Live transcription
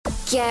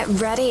Get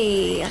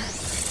ready.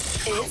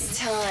 It's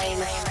time.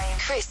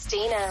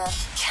 Christina,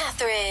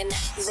 Catherine,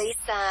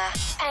 Lisa,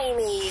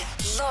 Amy,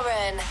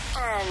 Lauren,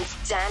 and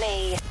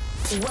Danny.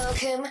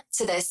 Welcome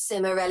to the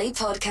Cimorelli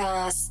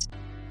podcast.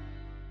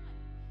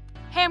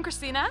 Hey, I'm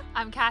Christina.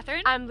 I'm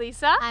Catherine. I'm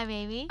Lisa. I'm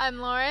Amy. I'm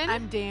Lauren.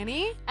 I'm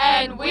Danny.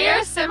 And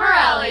we're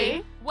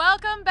Cimorelli.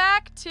 Welcome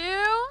back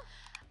to...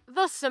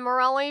 The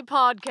Cimorelli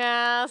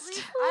podcast.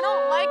 I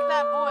don't like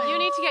that voice. You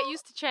need to get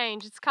used to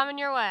change. It's coming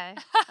your way.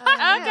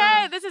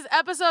 Okay, this is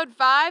episode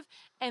 5,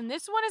 and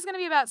this one is going to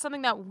be about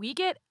something that we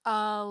get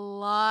a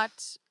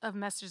lot of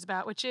messages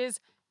about, which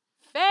is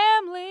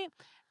family.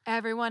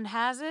 Everyone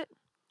has it.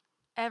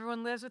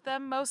 Everyone lives with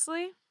them,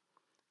 mostly.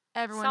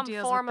 Everyone Some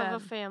deals form with them.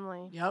 of a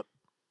family. Yep.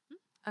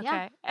 Okay.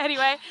 Yeah.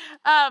 Anyway,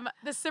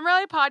 the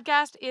Cimorelli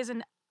podcast is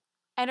an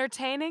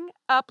entertaining,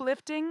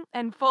 uplifting,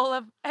 and full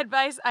of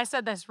advice. I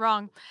said this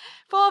wrong.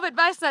 Full of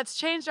advice that's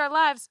changed our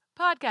lives.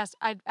 Podcast.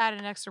 I added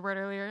an extra word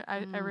earlier. I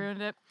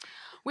ruined it.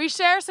 We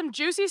share some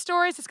juicy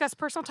stories, discuss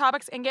personal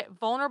topics, and get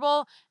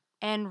vulnerable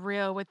and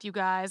real with you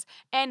guys.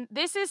 And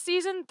this is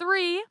season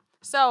 3.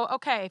 So,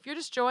 okay, if you're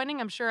just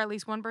joining, I'm sure at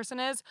least one person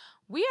is.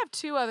 We have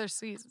 2 other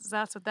seasons.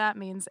 That's what that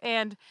means.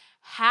 And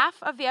half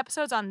of the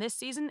episodes on this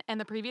season and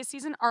the previous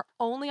season are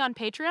only on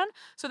Patreon.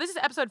 So this is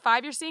episode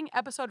 5 you're seeing.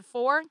 Episode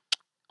 4,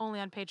 only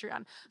on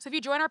Patreon. So if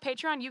you join our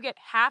Patreon, you get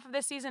half of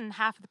this season and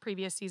half of the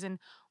previous season,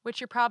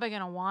 which you're probably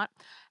going to want.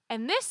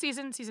 And this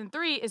season, season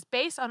 3, is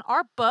based on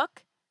our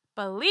book,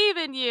 Believe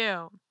in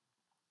You.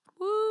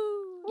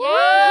 Woo!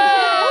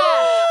 Yeah!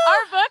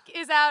 Our book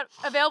is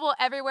available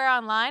everywhere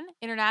online,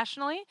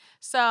 internationally.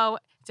 So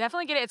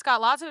definitely get it. It's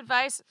got lots of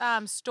advice,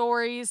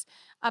 stories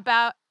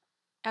about,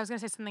 I was going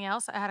to say something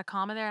else. I had a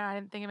comma there and I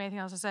didn't think of anything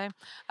else to say.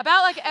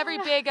 About like every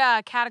big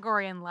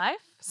category in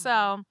life.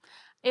 So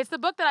it's the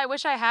book that I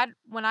wish I had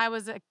when I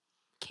was a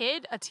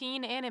kid, a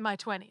teen, and in my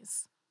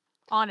 20s.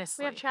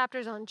 Honestly. We have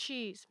chapters on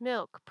cheese,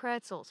 milk,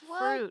 pretzels, What?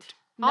 fruit.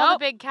 All Nope.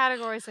 the big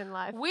categories in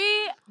life. We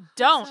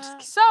don't.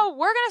 So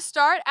we're going to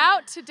start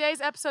out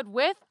today's episode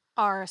with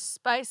our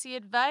spicy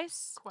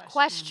advice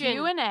Question.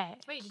 Q&A.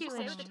 Wait, did you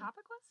say what the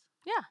topic was?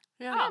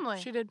 Yeah, family.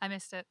 She did. I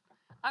missed it.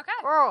 Okay.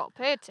 Girl,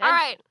 pay attention. All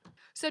right.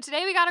 So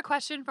today we got a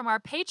question from our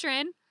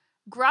patron,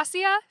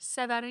 Gracia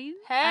Severin.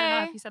 I don't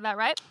know if you said that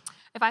right.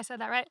 If I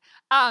said that right.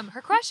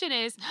 Her question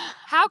is,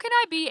 how can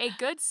I be a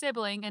good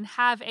sibling and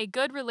have a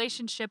good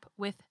relationship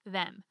with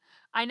them?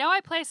 I know I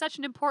play such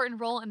an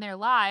important role in their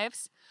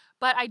lives,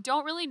 but I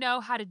don't really know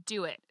how to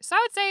do it. So I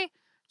would say,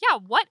 yeah,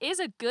 what is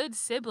a good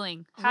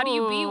sibling? How do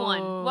you be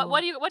one?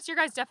 What's your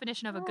guys'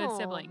 definition of a good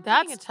sibling? That's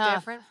I think it's tough.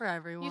 different for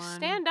everyone. You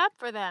stand up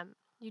for them.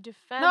 You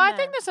defend No, I them.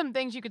 think there's some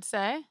things you could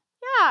say.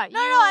 Yeah. No,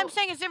 I'm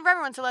saying it's different for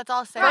everyone, so let's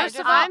all say Right, it.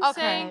 so all, I'm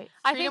saying,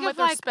 I treat think him of with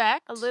like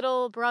respect. a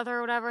little brother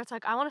or whatever. It's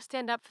like, I want to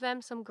stand up for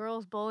them. Some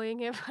girl's bullying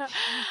him.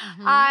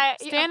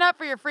 Stand up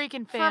for your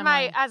freaking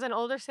family. As an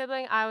older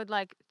sibling, I would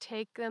like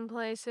take them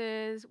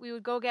places. We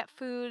would go get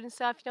food and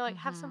stuff, you know, like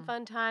have some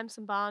fun time,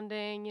 some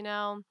bonding, you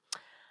know.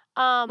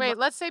 Wait,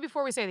 let's say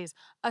before we say these,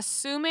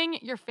 assuming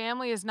your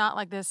family is not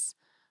like this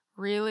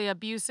really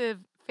abusive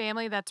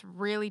family that's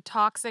really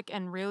toxic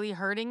and really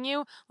hurting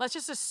you, let's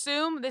just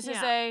assume this is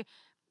a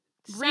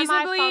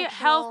reasonably Semi-functional-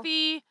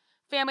 healthy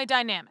family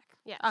dynamic.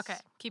 Yes. Okay,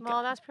 keep Well,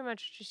 going. that's pretty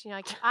much just, you know,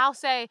 like, I'll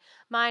say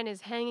mine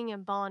is hanging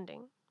and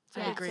bonding. I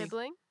As a agree.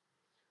 sibling.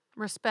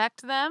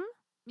 Respect them.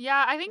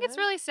 Yeah, I think it's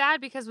Good. really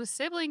sad because with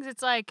siblings,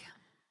 it's like,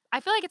 I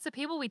feel like it's the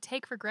people we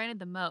take for granted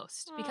the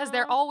most because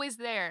they're Aw. always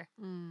there.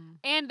 Mm.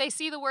 And they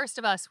see the worst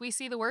of us. We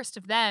see the worst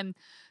of them.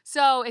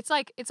 So it's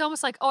like, it's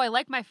almost like, oh, I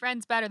like my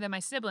friends better than my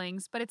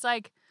siblings. But it's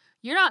like,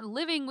 you're not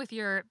living with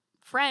your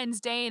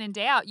friends day in and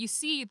day out. You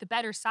see the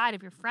better side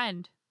of your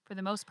friend for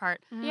the most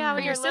part. Yeah, For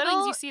when your you're siblings,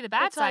 little, you see the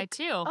bad it's side like,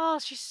 too. Oh,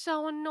 she's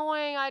so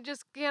annoying. I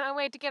just can't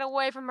wait to get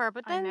away from her.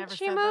 But I then never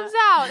she said moves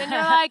that. out, and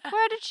you're like,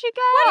 where did she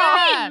go?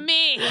 Yeah.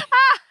 Me.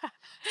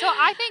 So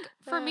I think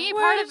for me,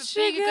 Where part did of she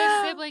being a good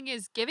go? sibling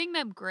is giving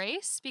them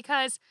grace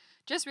because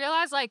just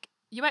realize like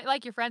you might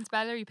like your friends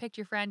better. You picked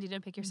your friend, you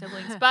didn't pick your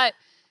siblings, but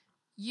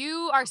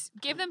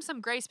give them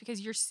some grace because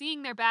you're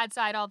seeing their bad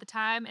side all the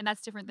time, and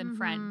that's different than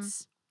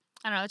friends.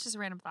 I don't know. That's just a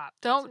random thought.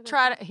 Don't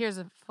try to. Here's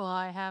a flaw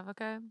I have.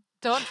 Okay.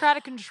 Don't try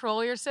to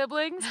control your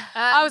siblings.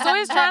 I was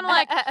always trying to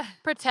like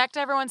protect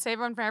everyone, save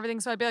everyone from everything.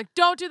 So I'd be like,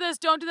 don't do this,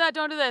 don't do that,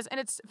 don't do this. And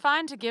it's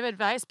fine to give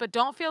advice, but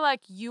don't feel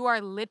like you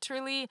are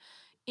literally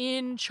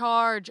in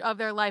charge of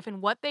their life.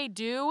 And what they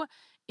do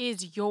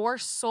is your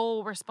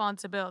sole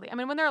responsibility. I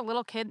mean, when they're a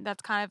little kid,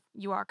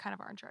 you are kind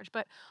of in charge.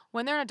 But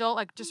when they're an adult,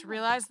 like just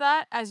realize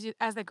that as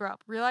they grow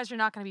up, realize you're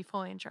not going to be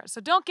fully in charge.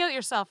 So don't guilt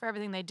yourself for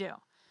everything they do.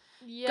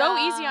 Go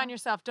easy on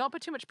yourself. Don't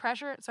put too much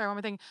pressure. Sorry, one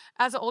more thing.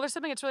 As an older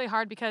sibling, it's really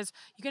hard because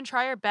you can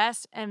try your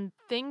best and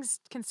things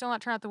can still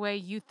not turn out the way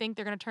you think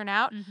they're going to turn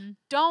out. Mm-hmm.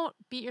 Don't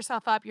beat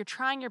yourself up. You're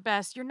trying your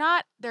best. You're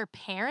not their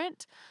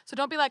parent. So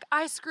don't be like,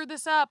 I screwed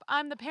this up.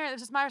 I'm the parent.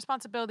 This is my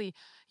responsibility.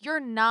 You're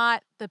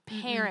not the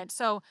parent.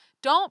 So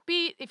don't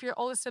beat, if you're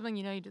oldest sibling,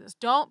 you know you do this.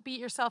 Don't beat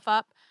yourself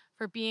up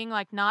for being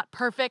like not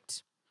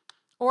perfect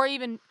or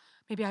even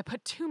maybe I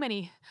put too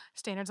many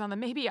standards on them.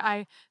 Maybe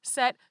I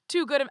set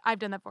too good of, I've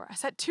done that before. I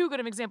set too good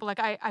of an example. Like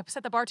I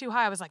set the bar too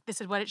high. I was like,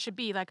 this is what it should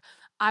be. Like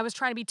I was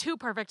trying to be too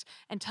perfect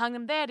and telling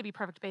them they had to be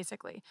perfect,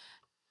 basically.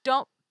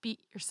 Don't beat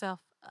yourself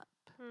up.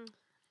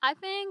 I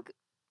think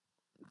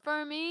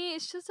for me,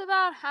 it's just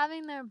about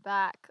having their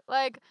back.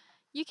 Like,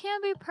 you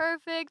can't be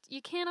perfect.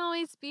 You can't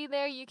always be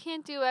there. You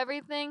can't do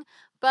everything.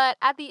 But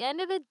at the end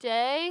of the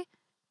day,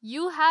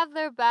 you have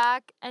their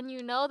back and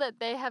you know that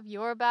they have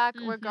your back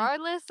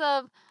regardless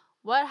of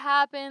what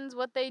happens,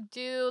 what they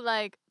do.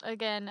 Like,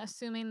 again,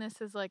 assuming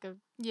this is like a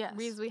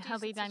reasonably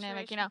healthy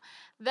dynamic,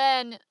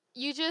 then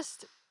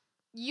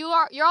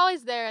you're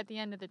always there at the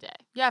end of the day.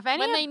 Yeah, if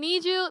when they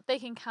need you, they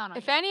can count on you.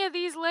 If any of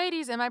these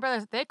ladies and my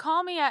brothers, they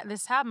call me at,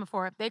 this happened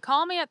before, if they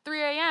call me at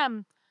 3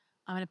 a.m.,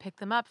 I'm going to pick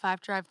them up if I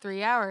have to drive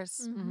 3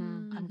 hours.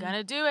 I'm going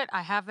to do it.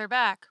 I have their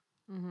back.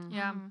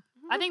 Yeah.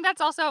 I think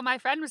that's also, my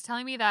friend was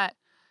telling me that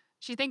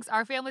she thinks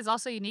our family is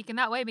also unique in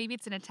that way. Maybe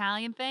it's an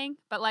Italian thing,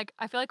 but like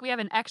I feel like we have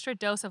an extra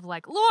dose of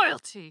like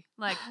loyalty.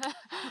 Like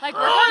we're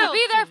going to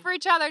be there for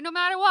each other no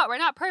matter what. We're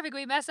not perfect.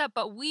 We mess up,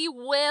 but we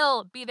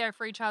will be there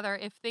for each other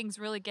if things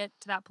really get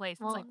to that place.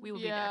 It's like we will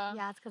be there.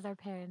 Yeah, it's because our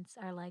parents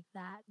are like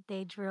that.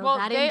 They drilled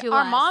that into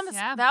our us. moms,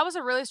 that was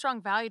a really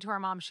strong value to our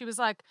mom. She was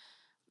like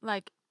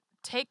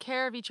take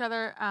care of each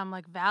other,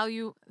 like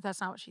value. That's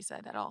not what she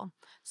said at all.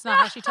 It's not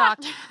how she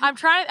talked. I'm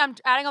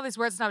adding all these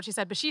words. It's not what she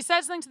said, but she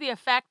said something to the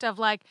effect of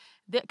like,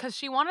 because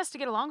she wanted us to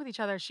get along with each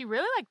other. She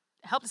really like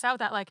helped us out with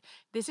that. Like,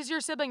 this is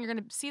your sibling. You're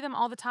going to see them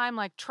all the time.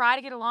 Like, try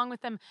to get along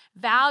with them.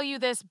 Value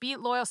this. Be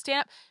loyal.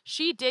 Stand up.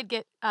 She did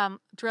get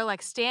drill,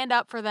 like, stand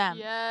up for them.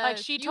 Yes, like,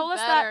 she told us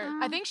that.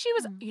 I think she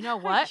was, you know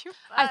what?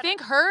 I think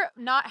her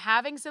not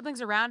having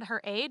siblings around her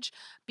age,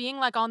 being,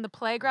 like, on the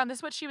playground, this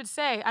is what she would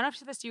say. I don't know if she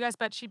said this to you guys,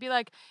 but she'd be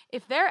like,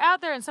 if they're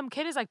out there and some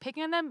kid is, like,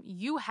 picking on them,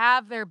 you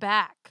have their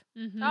back.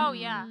 Oh,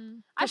 yeah.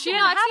 She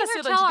didn't have a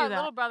sibling to do that.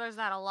 Little brothers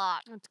that a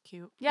lot. That's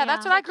cute. Yeah,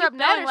 that's what I grew up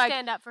knowing. Like,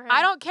 stand up for him.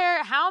 I don't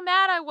care how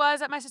mad I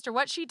was at my sister,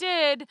 what she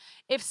did.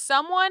 If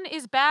someone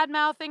is bad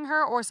mouthing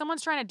her or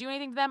someone's trying to do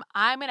anything to them,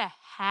 I'm gonna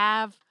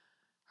have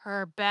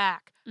her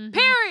back.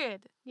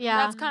 Period. Yeah,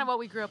 that's kind of what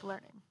we grew up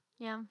learning.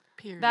 Yeah.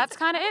 Period. That's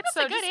kind of it. That's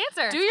So a good just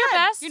answer. do your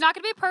best. You're not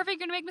going to be perfect.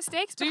 You're going to make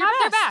mistakes. Do but your have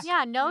their best.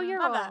 back. Yeah, know your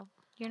Love role. that.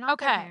 You're not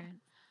their Okay. parent.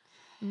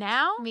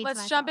 Now, Me to let's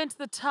myself. jump into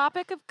the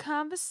topic of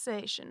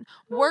conversation.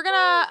 We're going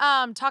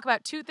to talk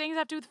about two things that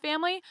have to do with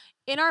family.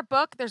 In our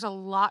book, there's a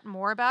lot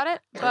more about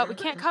it, but we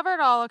can't cover it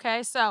all,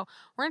 okay? So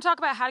we're going to talk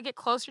about how to get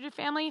closer to your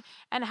family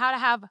and how to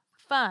have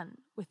fun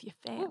with your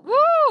family.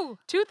 Woo!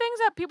 Two things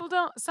that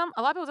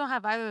a lot of people don't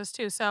have either of those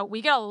too. So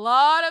we get a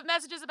lot of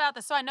messages about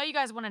this. So I know you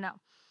guys want to know.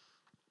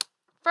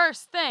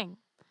 First thing,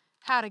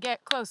 how to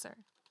get closer.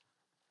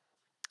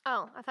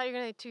 Oh, I thought you were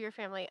going to your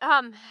family.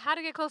 How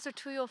to get closer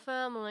to your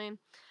family.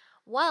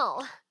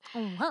 Well,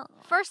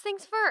 first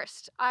things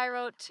first. I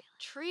wrote,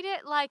 treat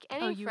it like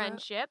any you wrote?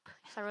 friendship.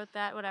 So I wrote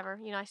that, whatever.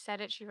 I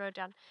said it, she wrote it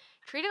down.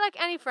 Treat it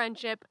like any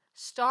friendship.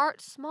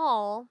 Start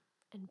small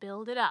and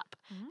build it up.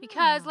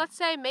 Because let's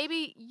say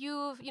maybe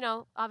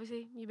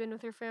obviously you've been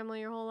with your family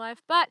your whole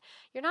life, but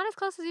you're not as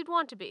close as you'd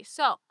want to be.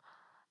 So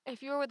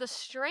if you were with a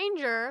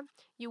stranger,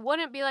 you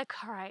wouldn't be like,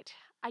 all right,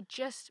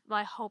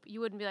 I hope you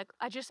wouldn't be like,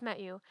 I just met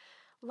you.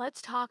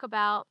 Let's talk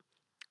about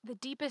the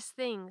deepest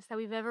things that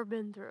we've ever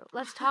been through.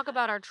 Let's talk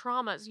about our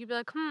traumas. You'd be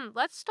like,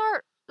 let's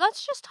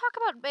just talk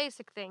about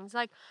basic things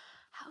like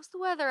how's the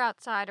weather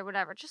outside or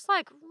whatever. Just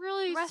like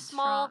really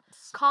small,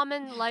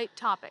 common, light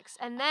topics.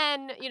 And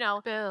then,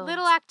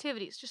 little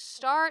activities. Just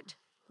start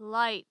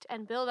light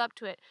and build up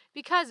to it.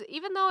 Because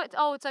even though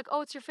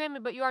it's your family,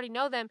 but you already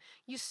know them,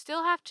 you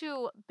still have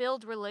to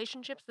build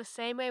relationships the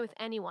same way with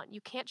anyone. You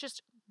can't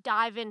just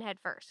dive in head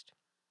first.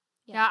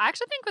 Yeah, I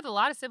actually think with a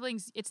lot of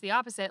siblings, it's the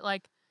opposite.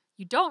 Like,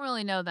 you don't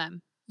really know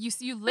them.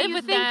 You live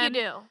with them.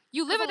 You do.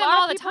 You live with a them lot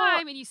of all the people-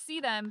 time, and you see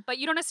them, but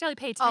you don't necessarily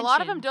pay attention. A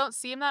lot of them don't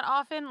see them that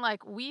often.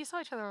 Like, we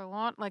saw each other a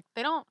lot. Like,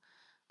 they don't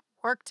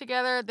work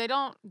together. They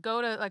don't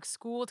go to, like,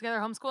 school together,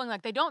 homeschooling.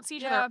 Like, they don't see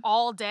each other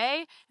all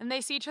day, and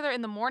they see each other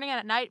in the morning and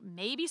at night,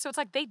 maybe. So it's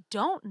like they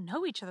don't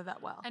know each other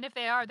that well. And if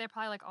they are, they're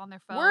probably, like, on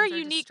their phones. We're a or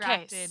unique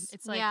distracted. case.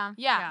 It's like,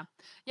 Yeah.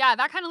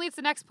 That kind of leads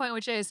to the next point,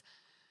 which is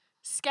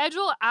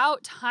schedule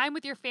out time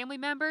with your family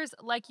members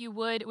like you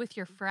would with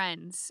your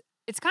friends.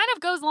 It's kind of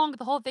goes along with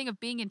the whole thing of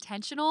being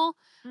intentional.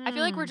 I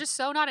feel like we're just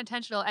so not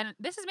intentional. And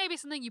this is maybe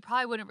something you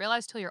probably wouldn't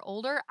realize till you're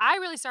older. I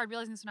really started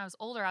realizing this when I was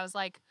older. I was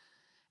like,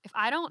 if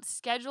I don't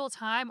schedule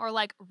time or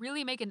like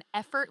really make an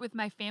effort with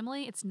my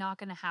family, it's not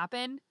going to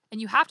happen. And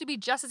you have to be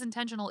just as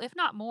intentional, if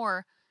not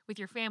more, with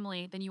your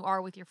family than you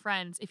are with your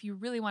friends if you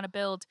really want to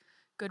build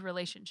good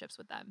relationships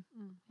with them.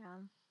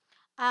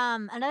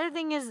 Another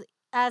thing is,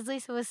 as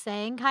Lisa was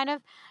saying, kind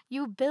of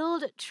you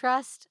build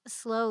trust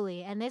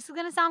slowly. And this is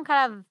going to sound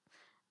kind of,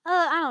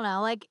 I don't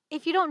know, like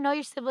if you don't know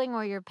your sibling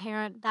or your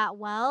parent that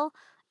well,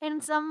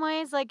 in some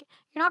ways, like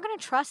you're not going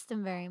to trust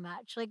them very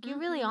much. Like you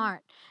really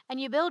aren't. And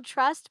you build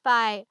trust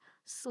by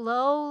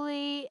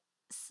slowly,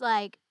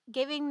 like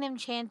giving them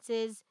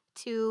chances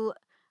to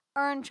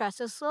earn trust.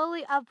 So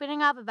slowly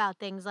opening up about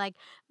things. Like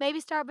maybe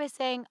start by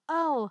saying,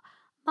 "Oh,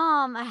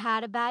 Mom, I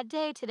had a bad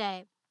day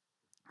today."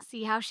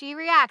 See how she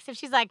reacts. If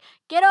she's like,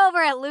 "Get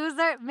over it,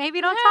 loser,"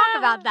 maybe don't talk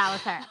about that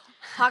with her.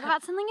 Talk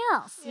about something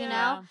else, you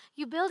know?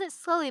 You build it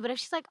slowly, but if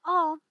she's like,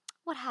 "Oh,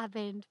 what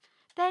happened?"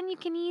 Then you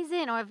can ease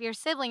in. Or if you're a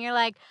sibling, you're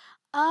like,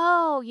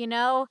 "Oh,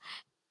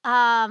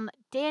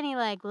 Danny,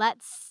 like,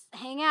 let's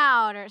hang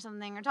out or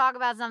something, or talk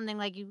about something."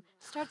 Like, you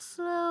start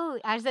slowly.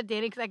 I said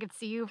Danny because I could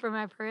see you from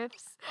my periphery.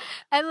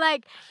 And,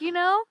 like,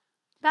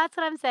 that's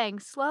what I'm saying.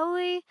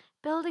 Slowly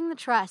building the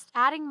trust,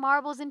 adding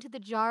marbles into the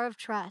jar of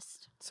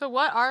trust. So,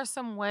 what are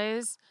some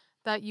ways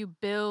that you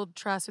build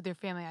trust with your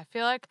family? I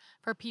feel like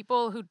for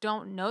people who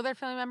don't know their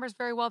family members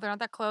very well, they're not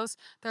that close,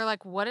 they're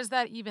like, what does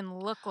that even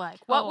look like?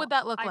 What would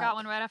that look like? I got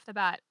one right off the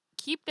bat.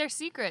 Keep their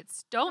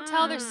secrets. Don't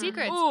tell their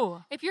secrets.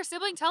 Ooh. If your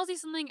sibling tells you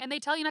something and they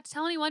tell you not to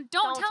tell anyone,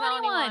 don't tell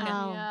anyone.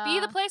 Oh. Be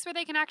the place where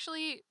they can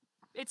actually,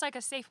 it's like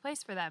a safe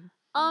place for them.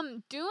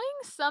 Doing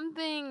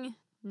something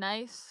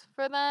nice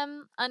for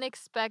them,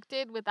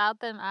 unexpected, without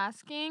them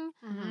asking,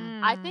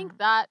 I think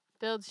that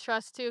builds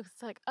trust too. 'Cause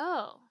it's like,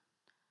 oh,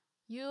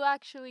 you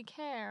actually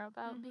care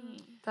about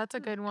me. That's a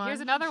good one. Here's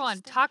another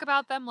one. Talk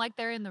about them like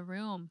they're in the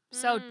room.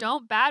 So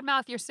don't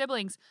badmouth your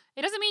siblings.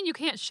 It doesn't mean you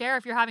can't share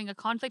if you're having a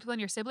conflict with one of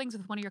your siblings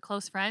with one of your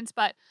close friends,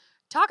 but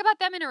talk about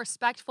them in a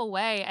respectful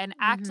way and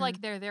act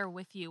like they're there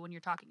with you when you're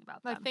talking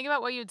about them. Like, think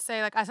about what you'd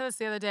say. Like, I said this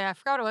the other day. I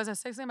forgot what it was. I was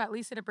saying something about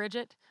Lisa to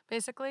Bridget,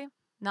 basically.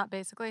 Not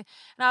basically.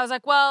 And I was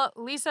like, well,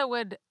 Lisa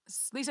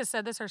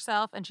said this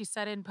herself, and she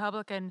said it in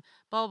public and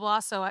blah, blah, blah.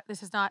 So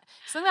this is not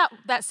something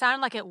that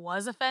sounded like it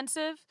was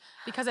offensive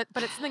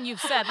but it's something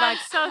you've said. Like,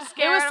 so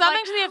scared. it was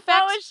something to the effect.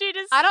 What was she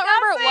discussing? I don't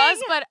remember what it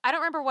was, but I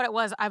don't remember what it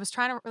was. I was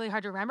trying really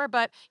hard to remember,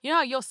 but you know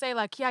how you'll say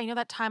like, yeah,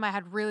 that time I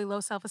had really low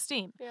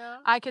self-esteem. Yeah.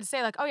 I could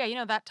say like, oh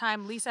yeah, that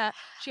time Lisa,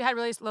 she had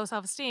really low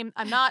self-esteem.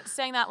 I'm not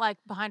saying that like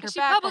behind her She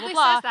back, blah, publicly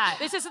blah, blah. says that.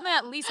 This is something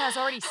that Lisa has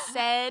already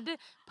said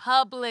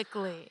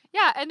publicly.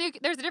 Yeah, and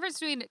there's a difference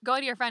between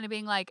going to your friend and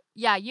being like,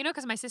 yeah,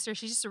 because my sister,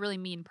 she's just a really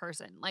mean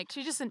person. Like,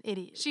 She's just an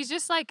idiot. she's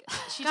just like,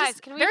 she's Guys,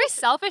 just can we very just-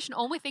 selfish and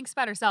only thinks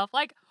about herself.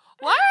 Like,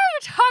 why are you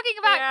talking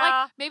about,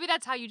 Yeah. like, maybe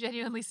that's how you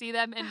genuinely see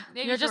them. And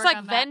maybe You're you should just work like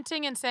on that.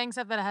 venting and saying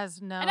stuff that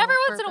has no And every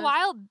once in a purpose.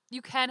 while,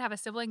 you can have a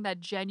sibling that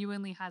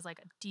genuinely has like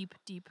a deep,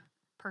 deep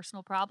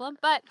personal problem.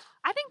 But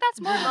I think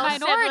that's more of a Most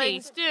minority.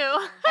 siblings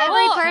do. Every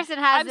Well, person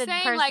has I'm a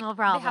saying, personal like,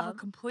 problem. they have a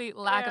complete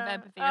lack of Yeah.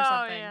 empathy or Oh,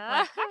 something. yeah.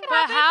 Like, that can But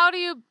happen. how do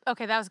you?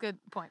 Okay, that was a good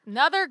point.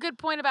 Another good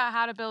point about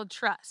how to build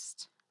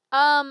trust.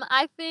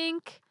 I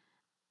think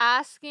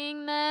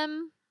asking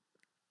them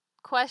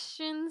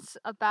questions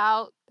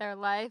about their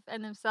life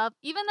and themselves,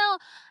 even though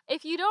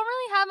if you don't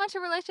really have much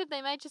of a relationship,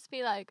 they might just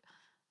be like,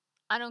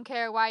 I don't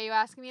care, why are you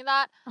asking me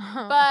that?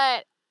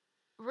 But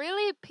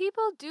really,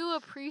 people do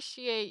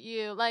appreciate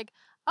you. Like,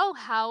 oh,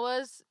 how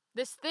was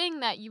this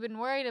thing that you've been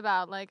worried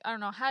about? Like, I don't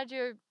know, how did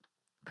your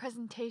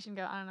presentation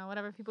go? I don't know,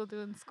 whatever people do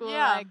in school.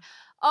 Yeah. Like,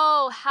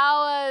 oh,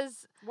 how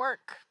was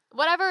Work.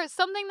 whatever,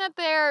 something that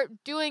they're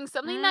doing,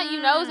 something that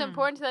is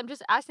important to them,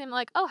 just ask them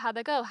like, oh, how'd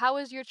that go? How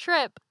was your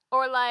trip?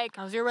 Or like,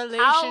 How's your how,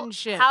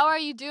 relationship? how are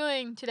you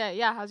doing today?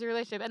 Yeah, how's your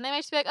relationship? And they might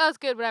just be like, oh, it's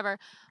good, whatever.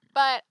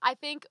 But I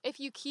think if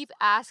you keep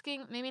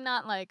asking, maybe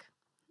not like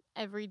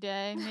every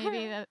day,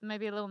 maybe that might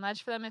be a little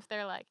much for them if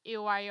they're like,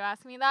 ew, why are you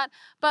asking me that?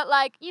 But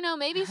like,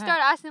 maybe start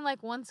asking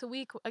like once a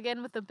week,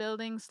 again with the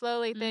building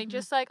slowly thing,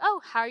 just like, oh,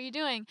 how are you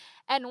doing?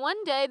 And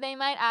one day they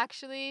might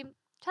actually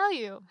tell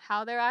you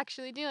how they're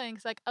actually doing.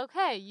 It's like,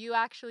 okay, you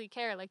actually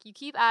care. Like, you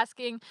keep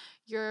asking,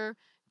 you're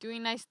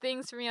doing nice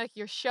things for me, like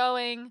you're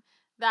showing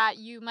that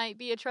you might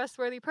be a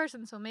trustworthy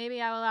person, so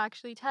maybe I will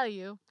actually tell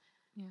you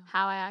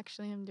how I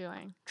actually am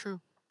doing. True.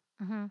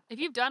 If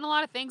you've done a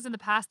lot of things in the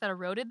past that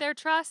eroded their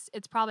trust,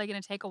 it's probably going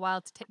to take a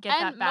while to get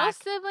And that back.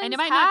 most siblings and you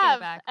might have, not get it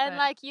back. and but-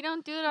 like you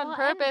don't do it on Well,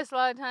 purpose a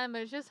lot of time,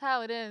 but it's just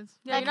how it is.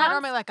 Yeah, That you're not counts-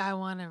 normally like, I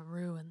want to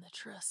ruin the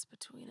trust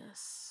between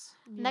us.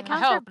 And that I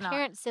counts for hope not.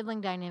 parent-sibling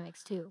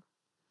dynamics too.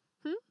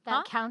 Hmm? That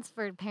Huh? counts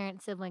for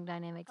parent-sibling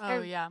dynamics. Oh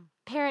Or yeah.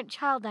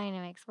 parent-child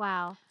dynamics.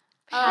 Wow.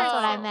 Oh. That's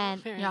what I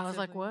meant. Yeah, I was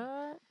like,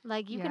 what?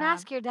 Like, you can Yeah.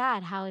 ask your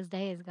dad how his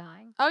day is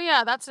going. Oh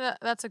yeah, that's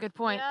a good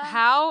point. Yeah.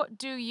 How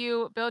do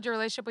you build your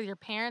relationship with your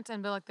parents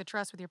and build like the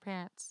trust with your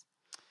parents?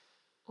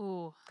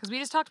 Ooh, because we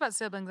just talked about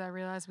siblings. I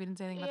realized we didn't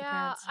say anything about the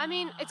Yeah, parents. I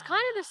mean, it's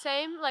kind of the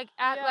same. Like,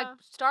 like Yeah.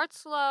 start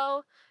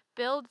slow,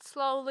 build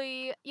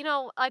slowly.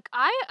 Like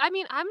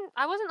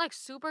I wasn't like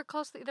super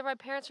close to either of my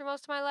parents for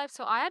most of my life,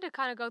 so I had to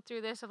kind of go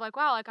through this of like,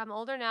 wow, like I'm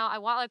older now. I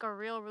want like a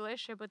real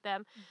relationship with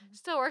them.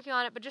 Still working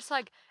on it, but just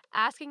like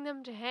asking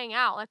them to hang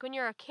out. Like when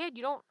you're a kid,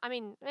 you don't. I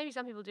mean, maybe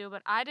some people do,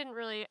 but I didn't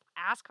really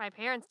ask my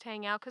parents to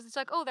hang out because it's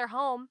like, oh, they're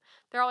home,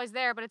 they're always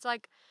there. But it's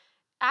like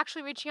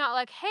actually reaching out,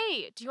 like,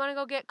 hey, do you want to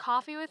go get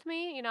coffee with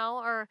me?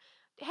 Or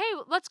hey,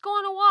 let's go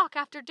on a walk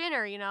after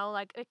dinner.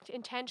 Like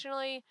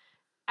intentionally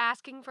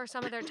asking for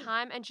some of their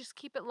time and just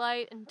keep it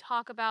light and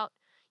talk about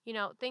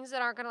things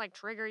that aren't going to like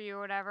trigger you or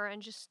whatever,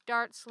 and just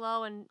start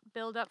slow and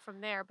build up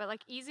from there. But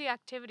like easy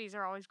activities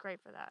are always great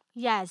for that.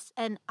 Yes,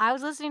 and I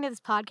was listening to this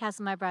podcast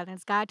with my brother, and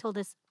this guy told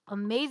this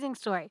amazing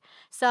story.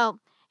 So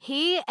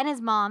he and his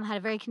mom had a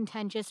very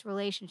contentious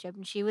relationship,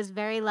 and she was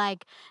very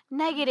like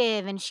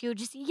negative, and she would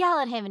just yell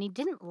at him, and he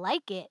didn't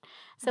like it.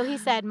 So he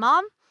said,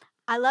 "Mom,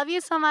 I love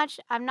you so much.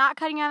 I'm not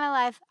cutting you out of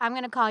my life. I'm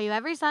gonna call you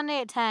every Sunday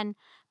at 10.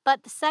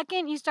 But the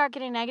second you start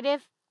getting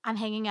negative, I'm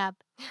hanging up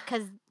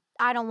because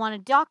I don't want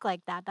to talk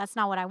like that. That's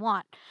not what I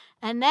want."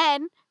 And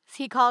then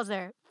he calls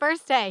her.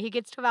 First day, he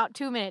gets to about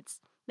 2 minutes.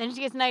 Then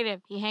she gets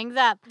negative. He hangs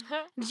up.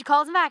 And she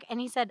calls him back. And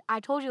he said, "I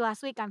told you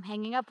last week I'm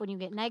hanging up when you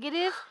get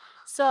negative.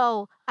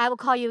 So I will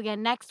call you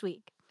again next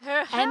week."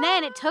 And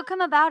then it took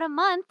him about a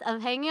month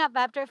of hanging up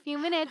after a few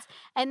minutes.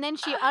 And then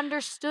she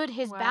understood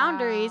his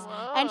boundaries.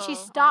 And she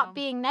stopped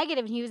being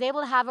negative. And he was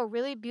able to have a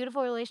really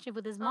beautiful relationship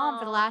with his mom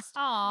for the last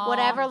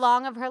whatever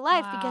long of her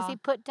life because he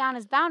put down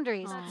his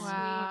boundaries.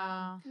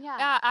 Wow.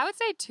 Yeah, I would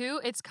say too,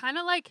 it's kind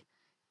of like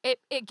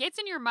it gets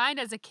in your mind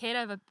as a kid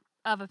of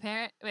a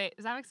parent. Wait,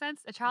 does that make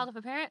sense? A child of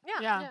a parent?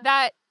 Yeah.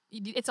 That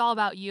it's all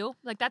about you.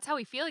 Like that's how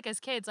we feel like as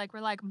kids. Like we're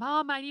like,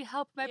 "Mom, I need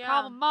help with my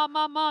problem.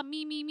 Mom,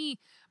 me."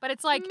 But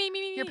it's like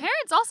your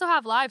parents also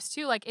have lives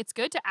too. Like it's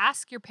good to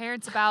ask your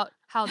parents about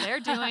how they're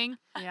doing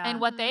and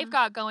what they've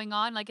got going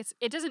on. Like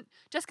it doesn't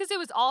just because it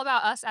was all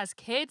about us as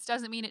kids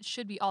doesn't mean it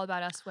should be all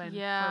about us when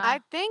we're I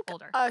think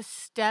older. a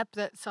step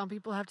that some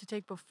people have to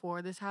take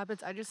before this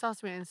happens, I just saw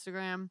something on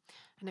Instagram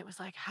and it was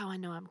like, how I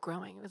know I'm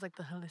growing. It was like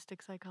the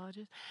holistic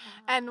psychologist.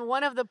 And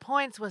one of the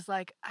points was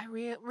like,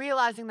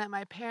 realizing that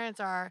my parents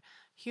are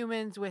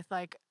humans with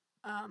like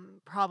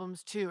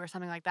problems too or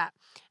something like that.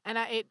 And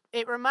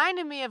it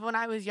reminded me of when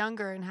I was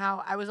younger and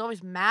how I was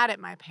always mad at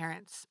my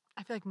parents.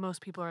 I feel like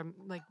most people are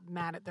like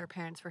mad at their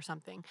parents for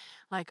something,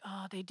 like,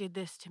 oh, they did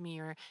this to me,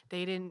 or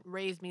they didn't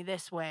raise me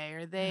this way,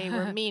 or they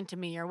were mean to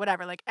me, or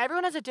whatever. Like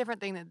everyone has a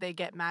different thing that they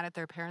get mad at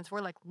their parents for,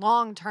 like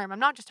long term. I'm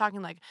not just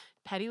talking like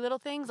petty little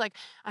things. Like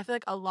I feel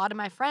like a lot of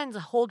my friends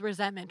hold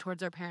resentment towards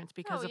their parents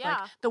because of like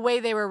the way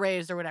they were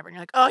raised or whatever. And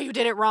you're like, oh, you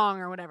did it wrong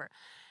or whatever.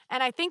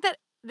 And I think that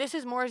this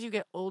is more as you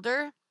get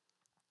older,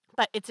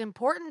 but it's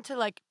important to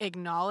like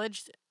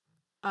acknowledge.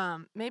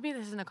 Maybe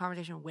this isn't a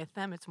conversation with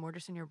them. It's more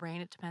just in your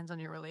brain. It depends on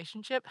your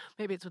relationship.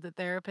 Maybe it's with a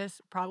therapist,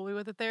 probably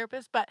with a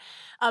therapist. But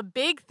a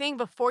big thing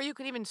before you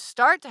can even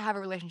start to have a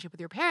relationship with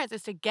your parents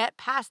is to get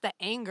past the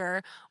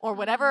anger or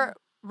whatever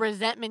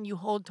resentment you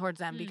hold towards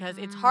them, because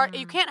it's hard.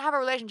 You can't have a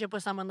relationship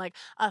with someone like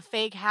a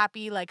fake,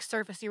 happy, like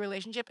surfacey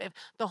relationship if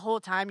the whole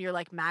time you're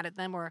like mad at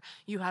them or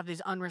you have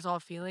these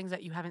unresolved feelings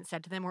that you haven't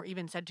said to them or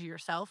even said to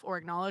yourself or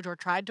acknowledged or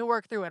tried to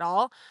work through at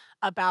all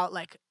about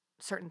like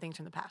certain things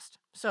from the past.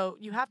 So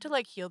you have to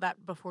like heal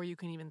that before you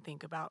can even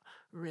think about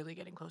really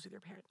getting close with your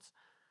parents.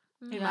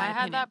 In my I had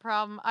opinion. that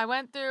problem. I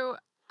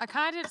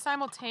kind of did it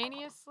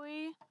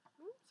simultaneously.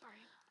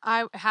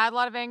 I had a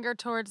lot of anger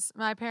towards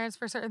my parents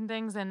for certain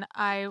things, and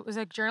I was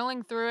like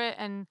journaling through it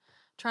and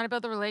trying to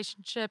build the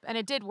relationship, and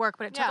it did work,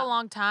 but it took a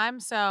long time.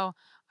 So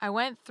I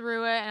went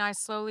through it, and I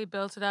slowly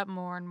built it up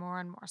more and more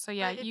and more. So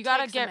yeah, It you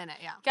gotta takes a get minute,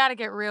 gotta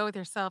get real with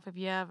yourself if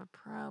you have a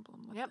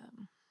problem with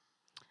them.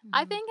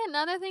 I think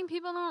another thing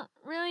people don't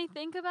really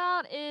think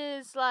about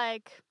is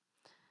like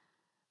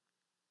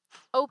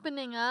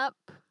opening up.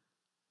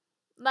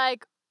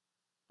 Like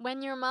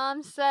when your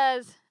mom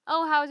says,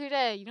 "Oh, how was your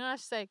day?" You don't have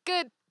to say,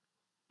 "Good."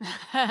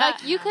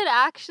 Like you could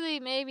actually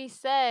maybe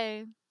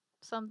say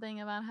something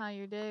about how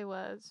your day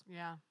was.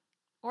 Yeah.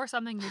 Or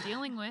something you're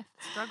dealing with,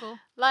 struggle.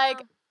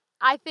 Like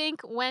I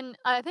think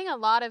a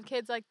lot of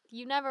kids like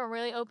you never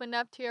really opened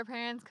up to your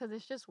parents because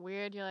it's just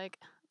weird. You're like,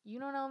 "You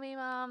don't know me,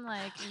 Mom.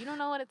 Like, you don't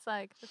know what it's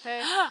like,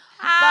 okay?"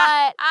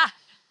 But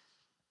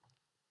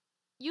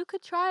you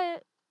could try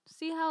it,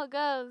 see how it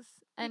goes,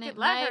 and could it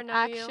let her might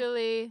know you.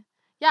 actually,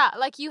 yeah.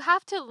 Like you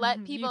have to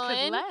let people you could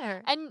in, let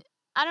her. and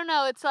I don't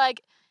know. It's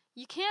like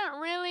you can't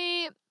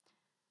really.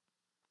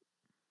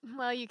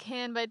 Well, you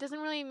can, but it doesn't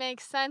really make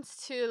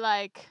sense to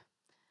like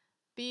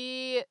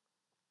be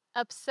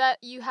upset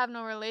you have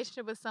no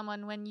relationship with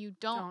someone when you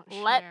don't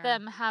let share.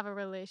 them have a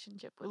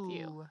relationship with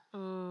you.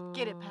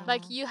 Get it past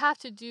Like you have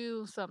to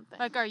do something.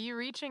 Like, are you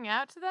reaching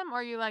out to them, or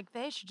are you like,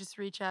 they should just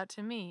reach out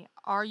to me?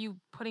 Are you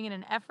putting in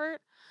an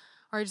effort,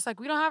 or are you just like,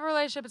 we don't have a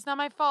relationship, it's not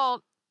my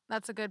fault?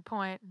 That's a good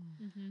point.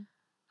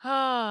 Oh,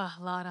 a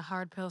lot of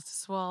hard pills to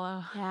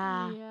swallow.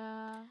 Yeah.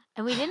 Yeah.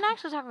 And we didn't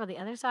actually talk about the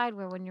other side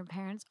where when your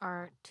parents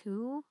are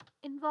too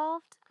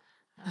involved,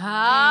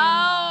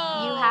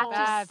 Oh, you have to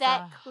that's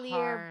set a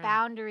clear hard-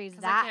 boundaries.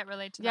 Because I can't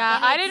relate to Yeah,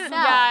 that. I didn't.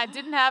 itself. Yeah, I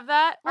didn't have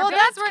that. Our Well,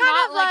 parents that's were kind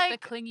not of like the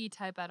like- clingy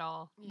type at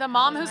all. The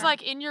mom who's Yeah.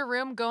 like in your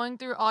room going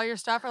through all your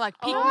stuff or like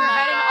peeking Oh your my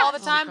head in all the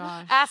gosh. time, Oh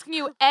gosh. asking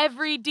you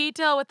every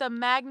detail with a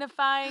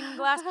magnifying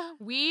glass.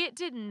 We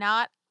did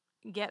not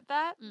get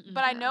that.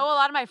 But I know a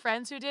lot of my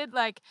friends who did,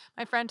 like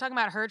my friend talking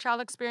about her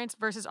child experience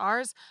versus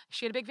ours.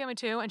 She had a big family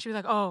too. And she was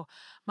like, oh,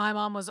 my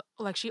mom was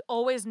like, she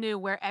always knew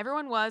where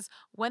everyone was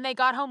when they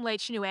got home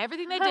late. She knew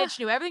everything they did.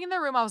 She knew everything in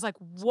their room. I was like,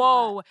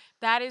 whoa,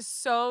 that is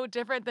so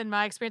different than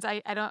my experience.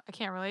 I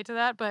can't relate to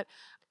that, but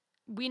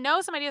we know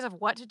some ideas of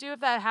what to do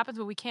if that happens,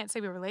 but we can't say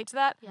we relate to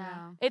that.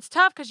 Yeah. It's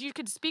tough because you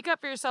could speak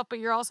up for yourself, but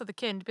you're also the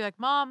kid to be like,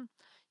 Mom,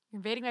 you're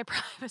invading my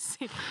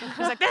privacy. It's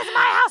like, this is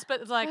my house.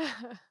 But it's like,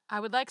 I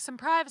would like some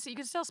privacy. You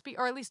can still speak,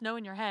 or at least know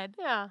in your head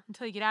Yeah.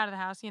 until you get out of the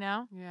house, you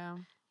know? Yeah.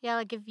 Yeah,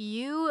 like if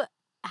you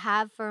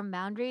have firm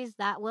boundaries,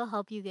 that will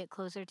help you get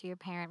closer to your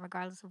parent,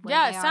 regardless of where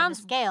Yeah, they it are on the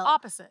sounds scale.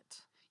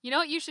 opposite. You know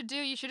what you should do?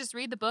 You should just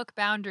read the book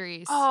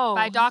Boundaries Oh,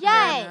 by Dr.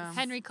 yes.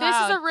 Henry Cloud.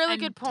 This is a really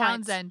and good point.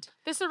 Townsend.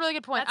 This is a really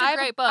good point. That's a I have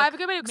great I have book.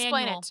 a good way to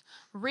explain Manual. it.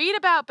 Read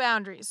about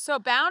boundaries. So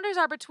boundaries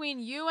are between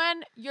you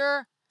and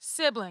your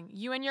sibling,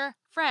 you and your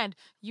friend,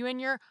 you and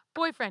your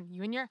boyfriend,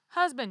 you and your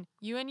husband,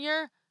 you and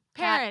your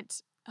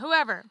parent,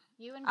 whoever.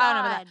 You and I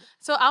don't know about God. that.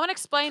 So I want to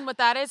explain what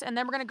that is, and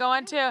then we're going to go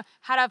into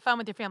how to have fun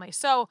with your family.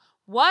 So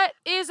what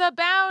is a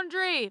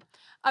boundary?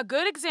 A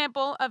good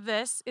example of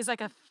this is like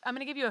I'm going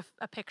to give you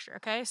a picture,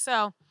 okay?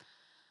 So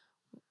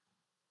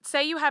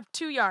say you have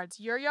 2 yards.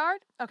 Your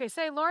yard? Okay,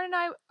 say Lauren and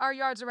I, our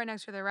yards are right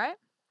next to each other, right?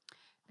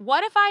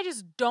 What if I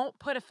just don't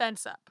put a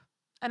fence up?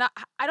 And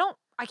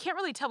I can't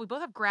really tell. We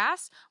both have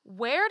grass.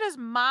 Where does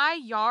my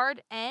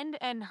yard end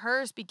and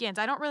hers begins?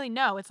 I don't really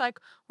know. It's like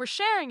we're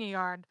sharing a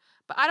yard,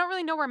 but I don't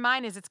really know where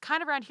mine is. It's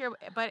kind of around here,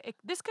 but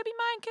this could be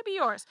mine, could be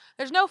yours.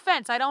 There's no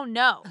fence. I don't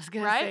know. I was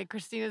gonna right? say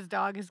Christina's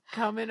dog is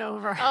coming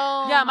over.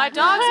 Oh, Yeah, my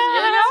dog's in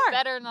your goodness. yard.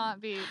 Better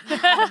not be.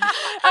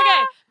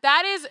 Okay,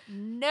 that is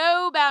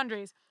no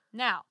boundaries.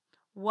 Now,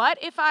 what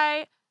if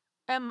I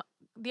am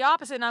the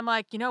opposite and I'm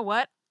like, you know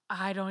what?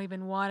 I don't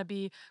even want to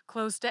be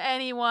close to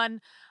anyone.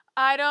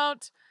 I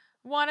don't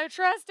want to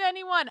trust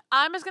anyone.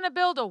 I'm just going to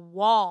build a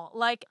wall,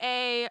 like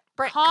a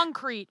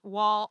concrete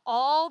wall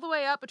all the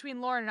way up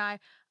between Lauren and I.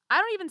 I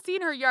don't even see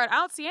in her yard. I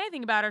don't see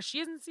anything about her. She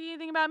doesn't see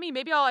anything about me.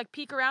 Maybe I'll like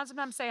peek around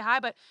sometimes, say hi,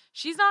 but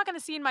she's not going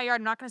to see in my yard.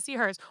 I'm not going to see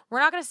hers. We're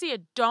not going to see a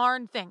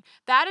darn thing.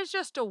 That is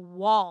just a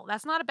wall.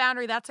 That's not a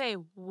boundary. That's a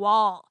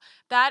wall.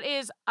 That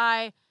is,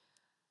 I'm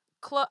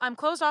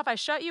closed off. I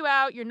shut you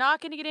out. You're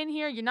not going to get in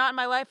here. You're not in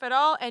my life at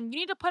all. And you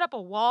need to put up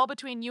a wall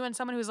between you and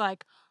someone who's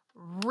like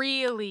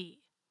really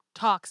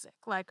toxic,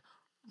 like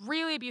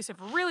really abusive,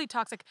 really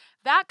toxic.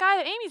 That guy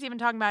that Amy's even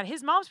talking about,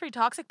 his mom's pretty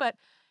toxic, but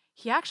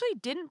he actually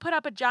didn't put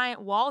up a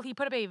giant wall. He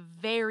put up a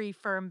very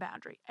firm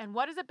boundary. And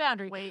what is a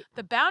boundary? Wait,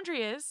 The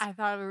boundary is I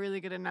thought of a really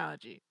good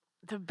analogy.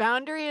 The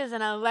boundary is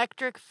an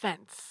electric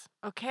fence.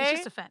 Okay. it's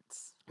just a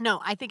fence. No,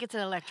 I think it's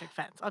an electric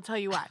fence. I'll tell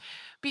you why. Gonna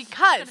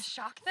Because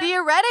shock them?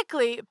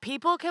 theoretically,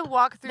 people can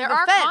walk through There the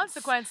are fence.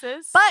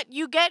 consequences. But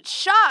you get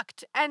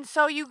shocked, and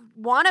so you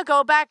want to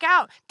go back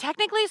out.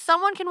 Technically,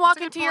 someone can walk a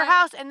good into your point.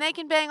 house and they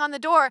can bang on the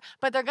door,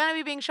 but they're going to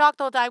be being shocked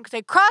the whole time because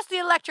they crossed the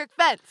electric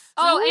fence.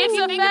 Oh, and it's if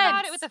you a think about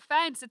fence. it with a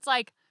fence, it's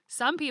like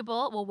some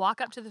people will walk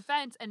up to the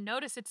fence and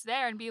notice it's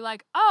there and be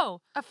like,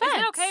 "Oh, a is fence.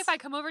 it okay if I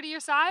come over to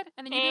your side?"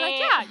 And then you'd be like,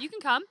 "Yeah, you can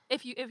come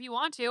if you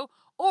want to."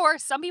 Or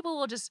some people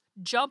will just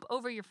jump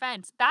over your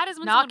fence. That is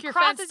when knock someone your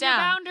crosses fence your down.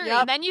 boundary.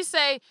 And then you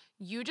say,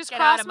 you just Get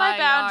out crossed of my my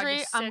yard, boundary.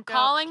 you I'm sicko."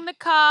 calling the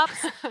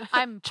cops.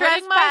 I'm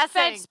putting my Trespassing.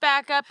 fence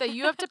back up that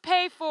you have to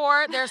pay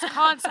for. There's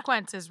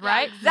consequences,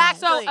 right?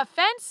 exactly. So a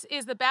fence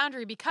is the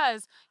boundary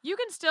because you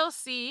can still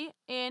see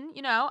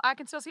I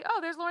can still see, oh,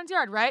 there's Lauren's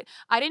yard, right?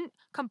 I didn't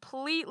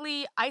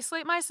completely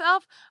isolate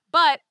myself,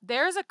 but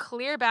there's a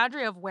clear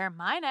boundary of where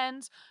mine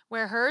ends,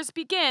 where hers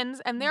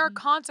begins, and there are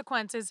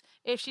consequences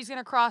if she's going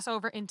to cross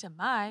over into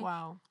my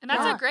Wow. And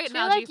that's Yeah. a great I feel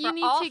analogy like for you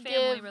need all to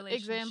family give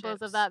relationships.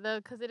 examples of that though,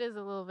 because it is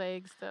a little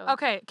vague still.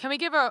 Okay, can we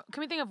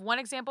think of one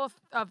example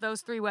of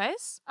those 3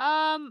 ways?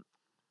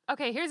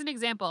 Okay, here's an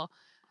example.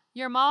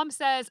 Your mom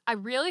says, "I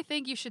really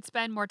think you should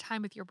spend more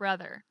time with your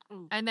brother."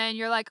 Ooh. And then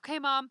you're like, "Okay,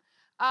 mom,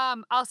 I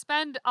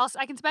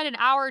can spend an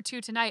hour or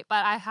 2 tonight,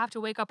 but I have to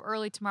wake up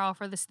early tomorrow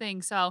for this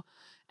thing." So,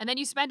 and then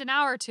you spend an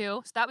hour or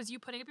 2. So that was you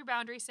putting up your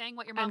boundary, saying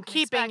what your mom And can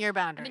keeping expect. your And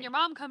boundary. then your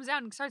mom comes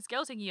down and starts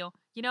guilting you.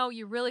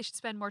 You really should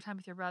spend more time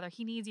with your brother.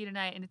 He needs you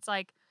tonight. And it's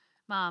like,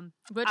 Mom,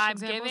 Which I'm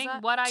example is giving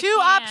that? what I Two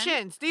can.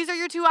 options. These are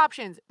your 2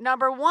 options.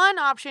 Number 1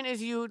 option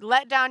is you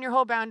let down your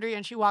whole boundary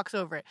and she walks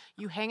over it.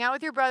 You hang out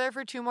with your brother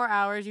for 2 more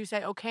hours. You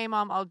say, "Okay,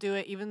 Mom, I'll do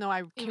it, even though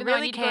I Even though I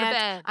really need to go to can't.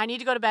 bed." I need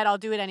to go to bed. I'll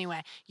do it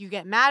anyway." You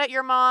get mad at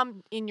your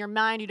mom in your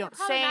mind. You don't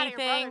Probably say mad at your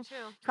brother, anything.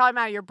 too. Probably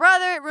mad at your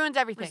brother. It ruins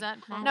everything.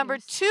 Resentful. Number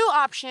 2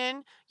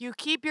 option, you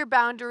keep your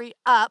boundary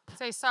up.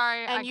 Say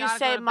sorry. I And you gotta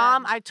say, go to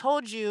 "Mom, bed." I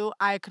told you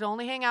I could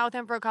only hang out with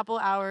him for a couple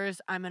hours.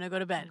 I'm going to go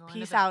to bed. going to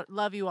Peace bed." out.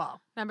 Love you all."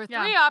 Number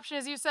Yeah. 3 option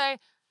is you say,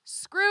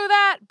 "Screw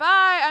that.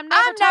 Bye. I'm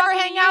never never talking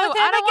hanging to out you. with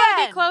him I don't want to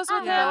be again. close with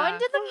I'm him. going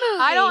to the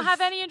movies. I don't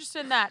have any interest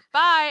in that.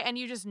 Bye." And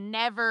you just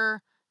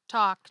never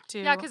talk to.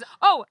 Yeah, because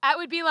it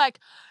would be like,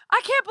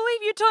 "I can't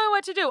believe you told me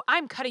what to do.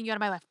 I'm cutting you out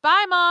of my life.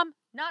 Bye, Mom.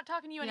 Not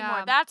talking to you anymore."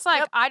 Yeah. That's like,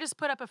 Yep. I just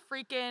put up a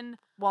freaking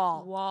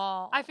Wall.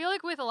 wall. I feel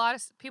like with a lot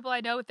of people I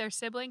know with their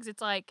siblings,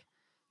 it's like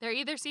there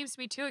either seems to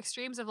be 2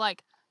 extremes of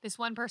like this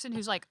one person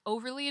who's like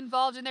overly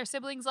involved in their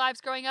siblings'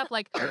 lives growing up.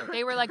 Like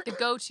they were like the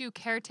go-to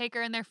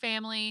caretaker in their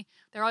family.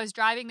 They're always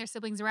driving their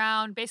siblings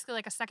around, basically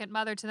like a second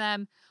mother to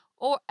them.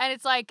 And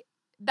it's like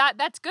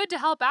that's good to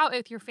help out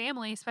with your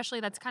family, especially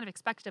that's kind of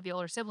expected of your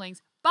older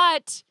siblings.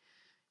 But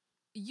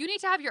you need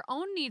to have your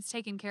own needs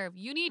taken care of.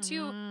 You need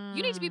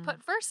to be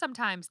put first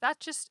sometimes.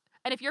 That's just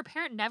And if your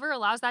parent never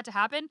allows that to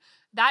happen,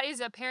 that is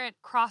a parent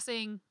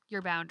crossing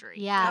your boundary.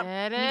 Yeah.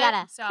 Get You it?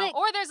 gotta So, click.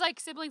 or there's like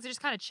siblings that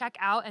just kind of check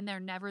out and they're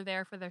never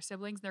there for their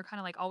siblings. They're kind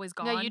of like always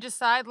gone. Yeah, you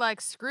decide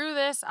like, screw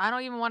this. I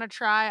don't even want to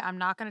try. I'm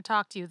not going to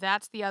talk to you.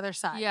 That's the other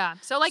side. Yeah.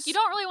 So like you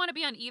don't really want to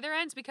be on either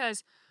ends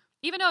because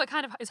even though it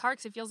kind of is hard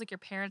because it feels like your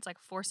parents like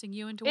forcing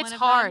you into one It's of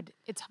hard. them,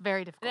 It's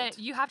very then difficult.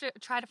 you have to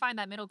try to find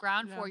that middle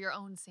ground Yeah. for your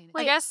own sanity.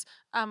 I guess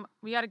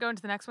we got to go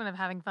into the next one of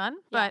having fun.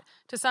 But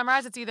to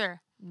summarize, it's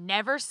either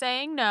never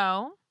saying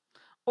no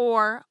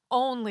or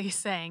only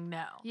saying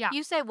no. Yeah.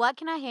 You say, what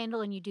can I handle?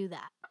 And you do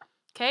that.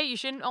 Okay, you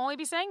shouldn't only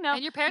be saying no.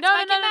 And your parents no,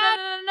 might no, get no, mad,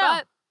 no, no, no, no.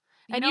 but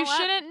And know you what?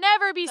 shouldn't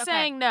never be It's okay.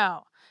 saying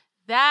no.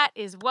 That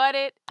is what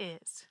it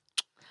is.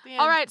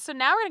 All right, so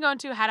now we're going to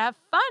go into how to have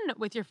fun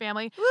with your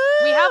family.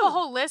 We have a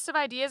whole list of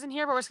ideas in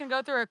here, but we're just going to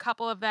go through a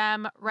couple of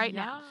them right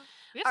now.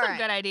 We have All some right.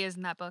 good ideas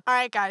in that book. All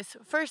right, guys.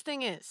 First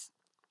thing is,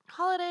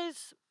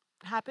 holidays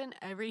happen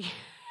every year.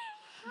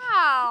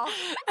 Wow.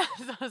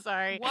 I'm so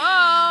sorry.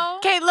 Whoa.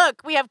 Okay,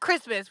 look, we have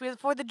Christmas, we have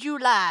 4th of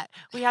July,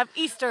 we have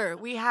Easter,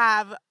 we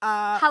have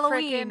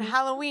Halloween. frickin'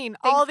 Halloween,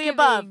 all the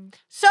above.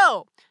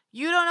 So,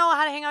 you don't know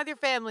how to hang out with your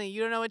family,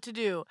 you don't know what to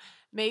do.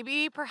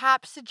 Maybe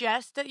perhaps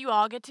suggest that you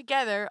all get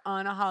together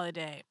on a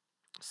holiday.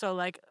 So,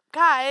 like,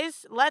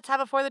 guys, let's have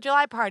a 4th of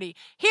July party.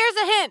 Here's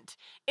a hint.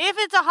 If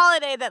it's a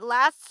holiday that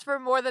lasts for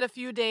more than a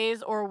few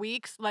days or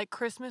weeks, like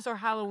Christmas or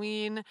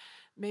Halloween,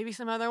 maybe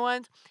some other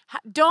ones,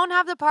 don't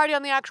have the party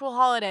on the actual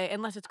holiday,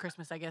 unless it's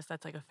Christmas. I guess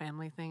that's like a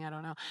family thing. I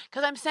don't know.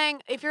 Because I'm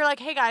saying, if you're like,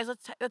 hey, guys,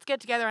 let's get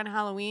together on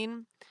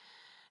Halloween,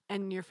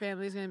 and your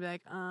family's going to be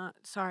like,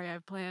 sorry, I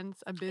have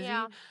plans. I'm busy.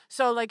 Yeah.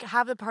 So, like,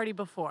 have the party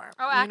before.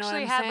 Oh, You know what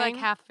actually I'm had like saying?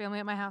 half the family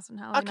at my house in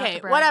Halloween. not Okay,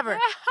 to brag. whatever.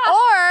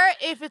 Or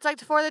if it's like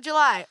the 4th of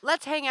July,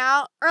 let's hang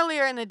out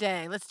earlier in the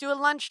day. Let's do a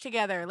lunch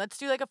together. Let's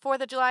do like a 4th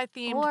of July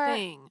themed Or-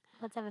 thing.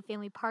 Let's have a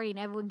family party and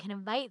everyone can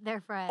invite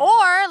their friends.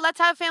 Or let's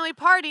have a family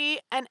party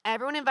and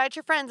everyone invite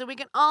your friends and we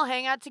can all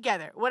hang out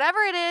together. Whatever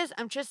it is,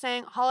 I'm just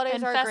saying holidays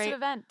And are a festive great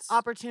events.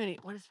 opportunity.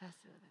 What is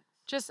festive events?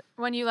 Just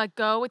when you like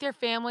go with your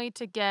family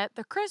to get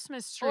the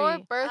Christmas tree. Or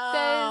birthdays.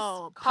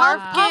 Oh, Carve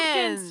Wow.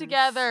 pumpkins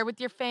together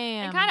with your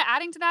fam. And kind of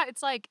adding to that,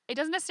 it's like it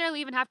doesn't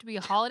necessarily even have to be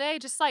a holiday.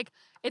 Just like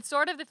it's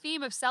sort of the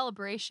theme of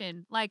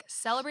celebration, like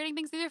celebrating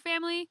things with your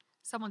family,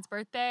 someone's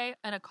birthday,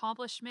 an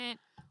accomplishment,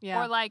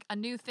 Yeah. or like a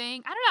new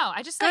thing. I don't know.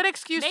 I just Good like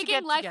excuse to making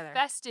get life together.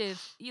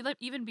 festive,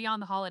 even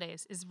beyond the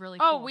holidays, is really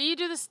Oh, cool. we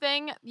do this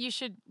thing. You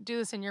should do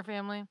this in your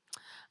family.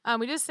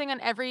 We do this thing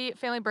on every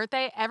family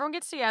birthday. Everyone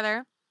gets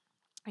together.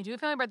 We do a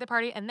family birthday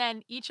party, and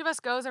then each of us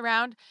goes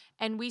around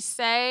and we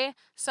say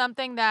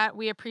something that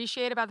we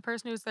appreciate about the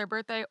person who's their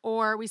birthday,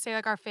 or we say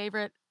like our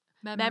favorite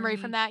memory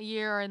from that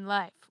year or in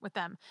life with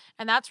them.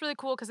 And that's really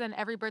cool because then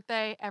every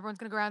birthday, everyone's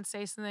going to go around and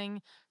say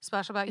something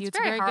special about you. It's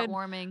It's very a very good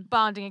heartwarming.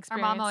 bonding Our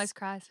experience. mom always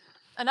cries.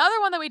 Another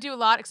one that we do a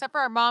lot, except for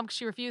our mom because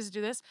she refuses to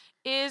do this,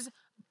 is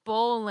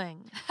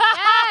bowling.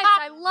 Yes,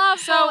 I love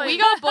So bowling. we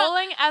go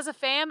bowling as a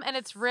fam, and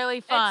it's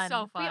really fun. It's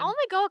so fun. We only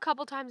go a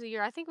couple times a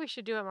year. I think we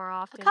should do it more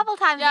often. A couple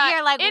times Yeah, a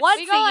year, like it's- once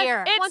we go, a like,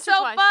 year. It's Once or so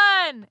twice.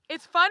 fun.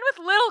 It's fun with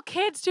little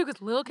kids too,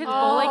 because little kids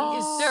bowling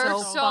is They're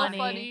so, so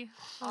funny.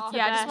 Oh,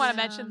 Yeah, I just want to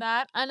yeah. mention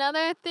that.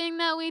 Another thing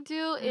that we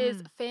do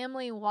is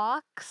family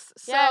walks.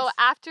 So Yes.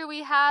 after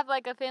we have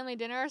like a family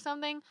dinner or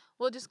something,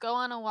 we'll just go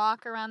on a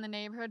walk around the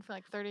neighborhood for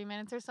like 30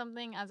 minutes or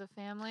something as a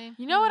family.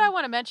 You know what I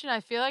want to mention? I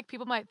feel like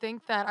people might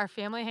think that our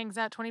family hangs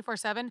out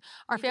 24/7.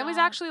 Our We family's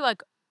don't. actually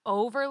like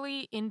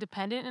overly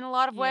independent in a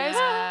lot of ways,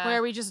 Yeah.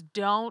 where we just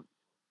don't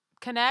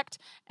connect.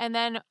 And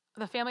then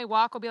the family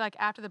walk will be like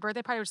after the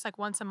birthday party, which is like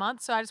once a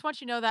month. So I just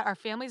want you to know that our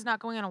family's not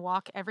going on a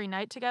walk every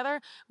night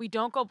together. We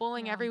don't go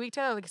bowling Yeah. every week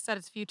together. Like I said,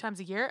 it's a few times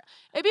a year.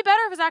 It'd be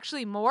better if it's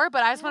actually more,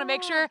 but I just want to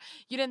make sure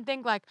you didn't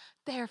think like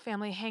their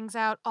family hangs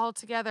out all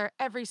together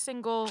every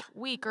single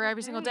week or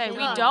every single day.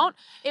 Very We good. don't.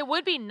 It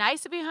would be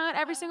nice if we hung out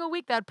every single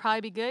week. That'd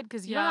probably be good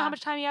because you don't know Yeah. how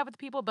much time you have with the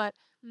people, but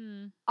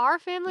Our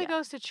family Yeah.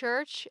 goes to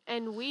church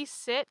and we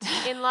sit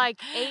in like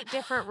 8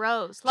 different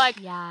rows. Like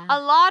Yeah. a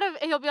lot of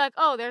he'll be like,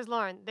 "Oh, there's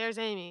Lauren, there's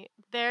Amy,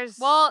 there's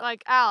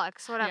like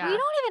Alex, whatever." Yeah. We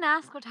don't even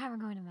ask what time we're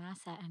going to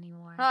mass at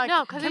anymore. we're like,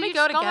 No, because can you we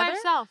go just by together?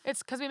 yourself.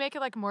 It's because we make it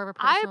like more of a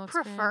I personal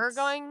prefer experience.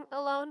 going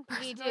alone. Me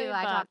Personally, too.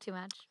 I but talk too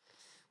much.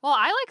 Well,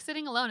 I like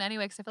sitting alone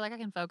anyway because I feel like I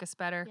can focus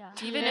better. Yeah.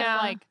 Even Yeah.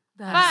 if like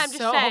But I'm just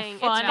saying,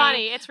 it's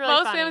funny. It's really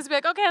Most funny. families be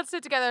like, okay, let's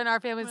sit together, and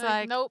our family's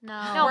like, nope.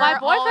 No. No, We're my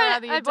all around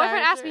boyfriend. the My boyfriend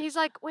entire asked me. church. He's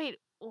like, "Wait,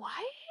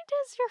 why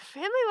does your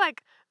family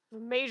like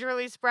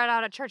majorly spread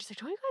out at church?" He's like,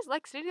 "Don't you guys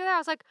like sitting together?" I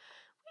was like,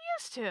 "We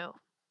used to."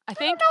 I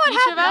think what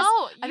each of us.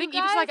 happened. I think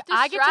each is like,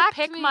 I get to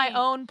pick my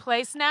own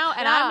place now,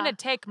 and I'm Yeah. gonna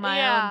take my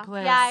Yeah. own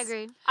place. Yeah, I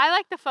agree. I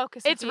like the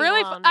focus. It's of being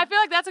really. alone. I feel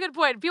like that's a good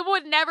point. People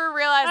would never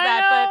realize I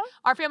that, know. but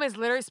our family is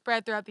literally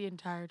spread throughout the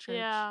entire church.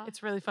 Yeah.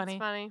 It's really funny. It's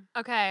funny.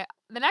 Okay,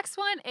 the next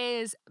one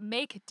is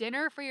make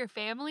dinner for your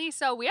family.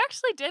 So we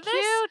actually did this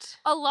Cute.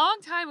 a long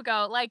time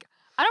ago. Like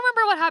I don't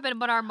remember what happened,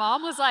 but our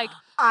mom was like,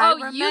 I "Oh,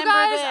 you remember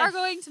guys this. are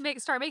going to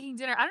start making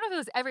dinner." I don't know if it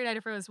was every night or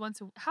if it was once.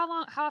 How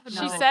often?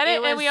 She was it? said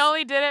it, It and we was-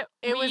 only did it.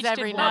 it we was each did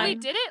every one. Well, we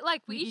night. did it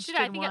like we each did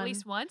it, I did think at one.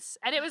 least once,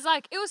 and it was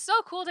like it was so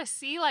cool to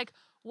see like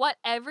what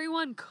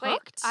everyone Wait,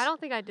 cooked. I don't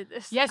think I did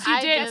this. Yes, you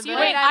I did. did You it.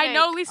 wait, What did I I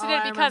know make? Lisa Oh, did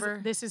I because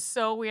remember. this is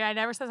so weird. I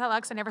never said that,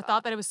 Alex. I never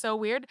thought that it was so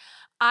weird.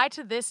 I,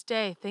 to this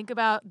day, think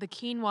about the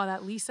quinoa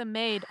that Lisa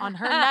made on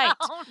her night.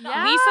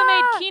 Yeah. Lisa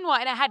made quinoa,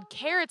 and it had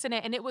carrots in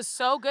it, and it was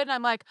so good. And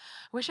I'm like,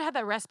 I wish I had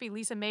that recipe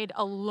Lisa made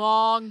a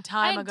long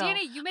time and ago.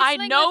 Danny, you made I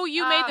something know with,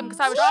 you made them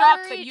because I was shocked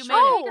that strawberry you made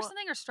shortcake it. or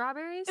something or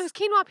strawberries. It was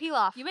quinoa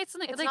pilaf. You made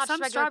something It's like not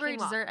some just regular strawberry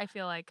quinoa. dessert. I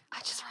feel like I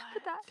just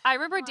remembered that. I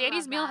remember I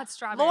Danny's love meal that. had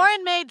strawberries.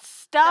 Lauren made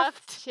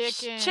stuffed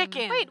chicken.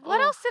 chicken. Wait, what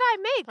Oh. else did I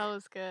make? That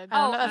was good.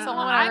 I don't know, that's the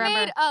only one I remember.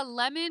 made a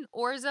lemon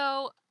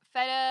orzo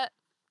feta.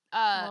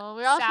 Well,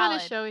 we're all trying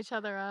to salad. show each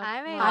other up.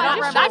 I made I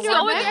don't That's remember the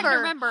what only I thing I made. can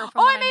remember. From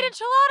Oh, what I made made.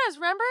 enchiladas.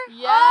 Remember?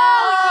 Yeah.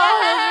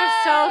 Those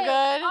are so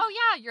good. Oh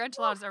yeah, your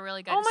enchiladas are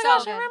really good. Oh my So,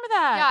 gosh, I remember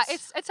that. Yeah,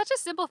 it's such a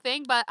simple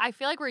thing, but I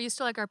feel like we're used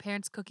to like our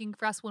parents cooking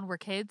for us when we're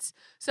kids.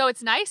 So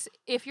it's nice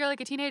if you're like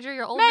a teenager,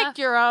 you're old make enough,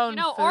 your own. you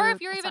know, or if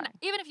food. you're Oh, even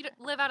sorry. if you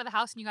live out of the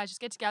house and you guys just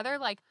get together,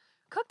 like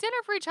cook dinner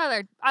for each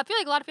other. I feel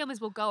like a lot of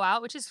families will go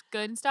out, which is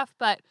good and stuff,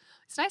 but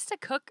it's nice to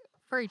cook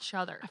for each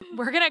other.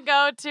 We're gonna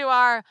go to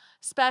our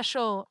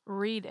special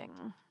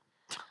reading.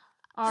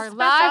 Our That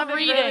live sounded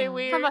reading really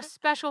weird. From a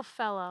special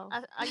fellow.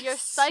 Your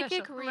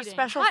psychic Special- reading.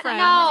 special What? friend.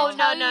 No, No,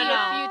 no, no, no,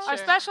 no. no. Our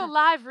special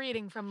live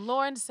reading from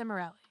Lauren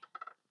Cimorelli.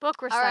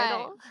 Book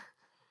recital.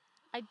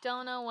 I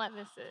don't know what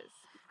this is.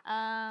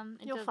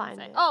 It You'll doesn't find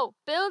say. it. Oh,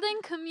 building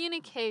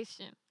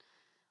communication.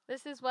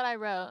 This is what I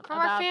wrote From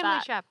about our family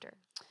that. chapter.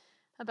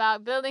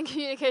 About building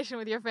communication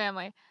with your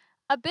family.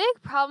 A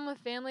big problem with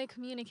family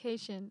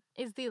communication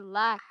is the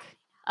lack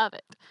of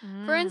it.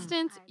 For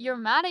instance, you're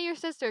mad at your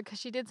sister because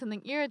she did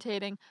something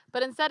irritating,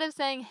 but instead of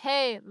saying,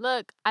 "Hey,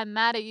 look, I'm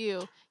mad at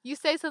you," you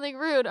say something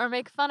rude or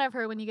make fun of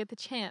her when you get the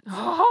chance.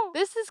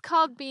 This is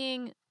called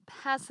being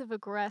passive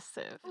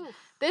aggressive.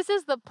 This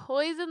is the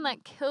poison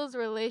that kills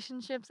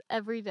relationships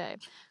every day.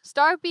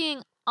 Start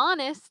being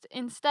honest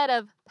instead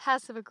of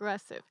passive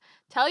aggressive.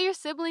 Tell your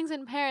siblings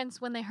and parents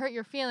when they hurt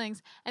your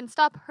feelings and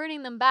stop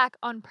hurting them back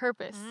on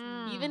purpose,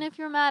 even if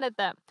you're mad at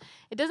them.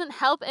 It doesn't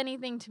help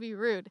anything to be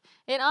rude.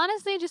 It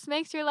honestly just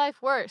makes your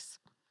life worse.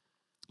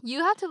 You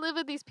have to live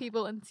with these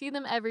people and see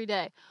them every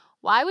day.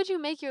 Why would you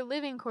make your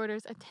living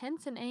quarters a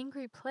tense and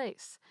angry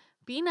place?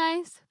 Be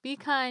nice, be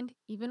kind,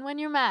 even when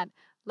you're mad.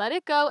 Let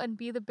it go and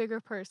be the bigger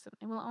person.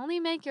 It will only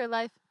make your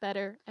life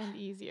better and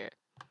easier.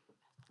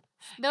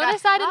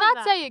 Notice I did love not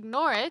that. say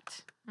ignore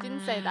it.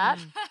 Didn't say that.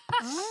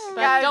 But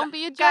Guys, don't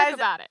be a jerk guys,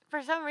 about it.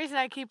 For some reason,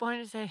 I keep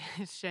wanting to say,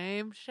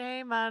 shame,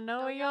 shame, I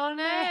know your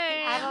name.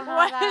 I don't know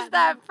What that. is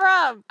that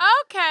from?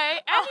 Okay,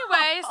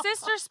 anyway,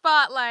 Sister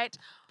Spotlight.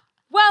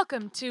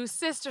 Welcome to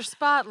Sister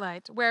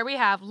Spotlight, where we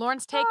have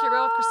Lauren's Take Your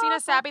Oath,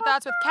 Christina's Sappy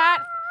Thoughts with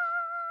Kat,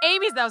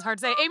 Amy's, that was hard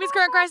to say, Amy's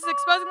Current Crisis,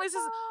 Exposing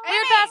Lisa's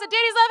Weird Past, and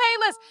Danny's Love Hate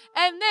List.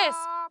 And this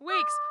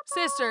week's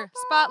Sister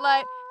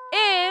Spotlight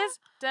is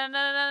ding,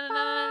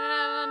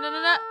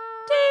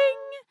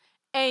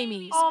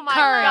 Amy's Oh my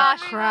Current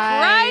gosh.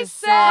 Crisis.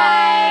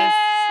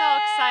 So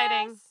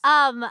exciting.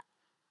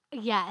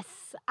 Yes,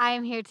 I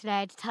am here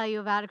today to tell you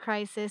about a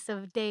crisis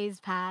of days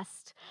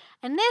past.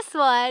 And this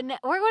one,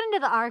 we're going into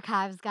the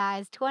archives,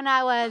 guys, to when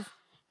I was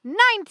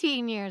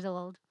 19 years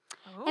old.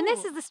 And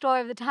this is the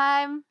story of the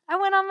time I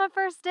went on my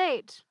first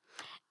date.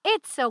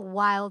 It's a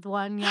wild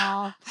one,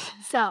 y'all.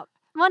 So,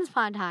 once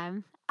upon a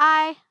time,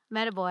 I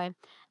met a boy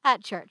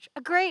at church.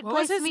 A great What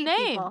place was his to meet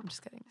name? people. I'm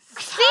just kidding.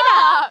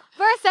 Christina!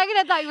 For a second,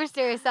 I thought you were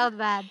serious. That was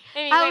bad.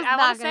 Amy, I wait, was I not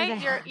want to gonna say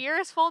say your that. ear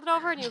is folded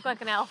over and you look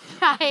like an elf.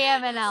 I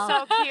am an elf.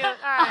 So cute. All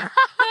right.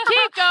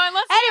 Keep going.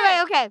 Let's hear Anyway,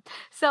 it. okay.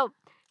 So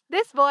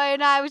this boy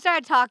and I, we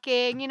started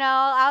talking. You know,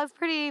 I was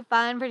pretty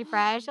fun, pretty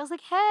fresh. I was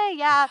like, hey,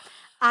 yeah,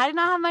 I did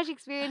not have much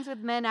experience with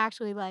men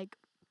actually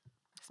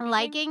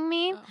liking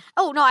me.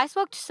 Oh, no, I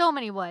spoke to so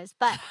many boys,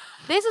 but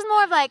this is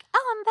more of like,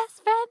 oh, I'm a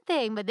best friend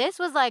thing. But this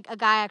was like a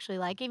guy actually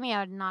liking me.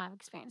 I did not have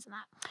experience in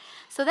that.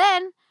 So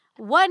then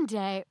one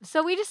day,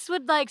 so we just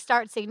would like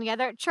start singing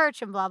together at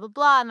church and blah, blah,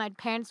 blah. And my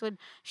parents would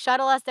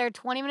shuttle us there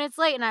 20 minutes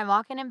late and I'd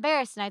walk in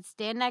embarrassed and I'd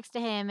stand next to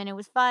him and it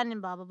was fun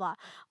and blah, blah, blah.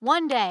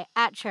 One day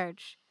at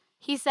church,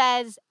 he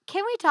says,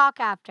 can we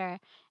talk after?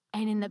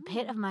 And in the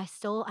pit of my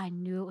soul, I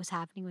knew it was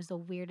happening. It was the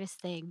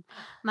weirdest thing.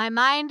 My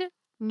mind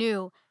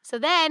knew. So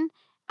then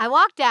I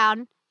walked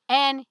down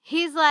and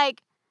he's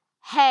like,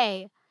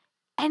 hey,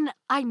 and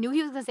I knew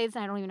he was going to say this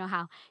and I don't even know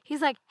how.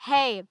 He's like,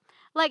 hey,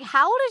 like,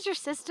 how old is your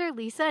sister,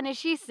 Lisa, and is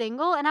she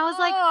single? And I was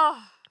like,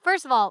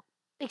 first of all,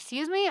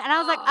 excuse me? And I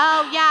was like,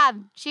 oh, yeah,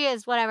 she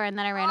is, whatever. And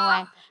then I ran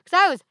away because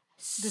I was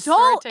The so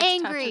story takes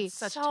angry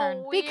such a So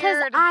turn. because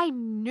weird. I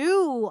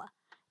knew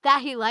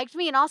that he liked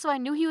me, and also I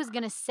knew he was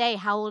gonna say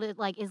how old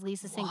is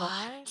Lisa single.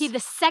 What? The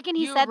second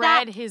he You said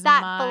read that, his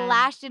that mind.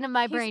 flashed into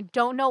my brain.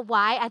 Don't know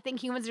why. I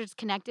think humans are just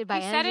connected by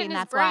He energy, said it in and his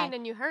that's brain, why.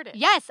 and you heard it.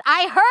 Yes,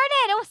 I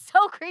heard it. It was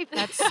so creepy.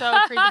 That's so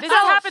creepy. This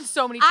has happened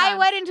so many times. I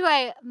went into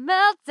a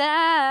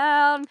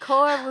meltdown.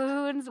 Core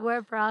wounds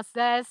were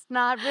processed,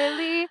 not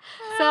really.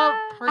 So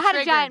We're I had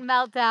triggered. a giant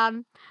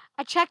meltdown.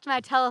 I checked my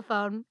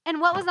telephone,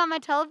 and what was on my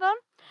telephone?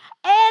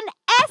 An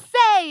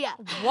essay.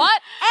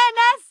 What? An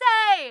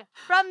essay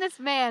from this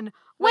man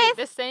Wait,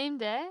 with the same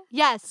day?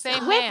 yes,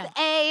 Same with man.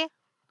 a.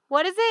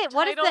 What is it?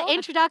 What is Title? the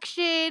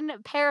introduction,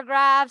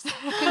 paragraphs,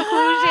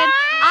 conclusion?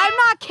 I'm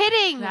not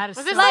kidding. That is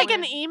Was this so like weird.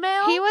 an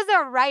email? He was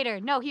a writer.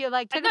 No, he took a No,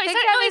 he picture said-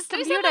 no, of his he said,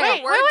 computer.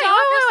 like, a Word wait, doc or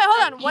hold on.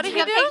 something. What He did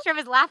he took a do? picture of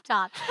his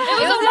laptop. It was a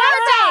an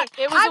Word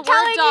essay. It was I'm a Word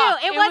telling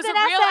doc. you, it was a an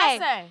real essay.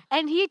 essay.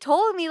 And he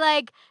told me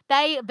like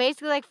that he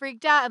basically like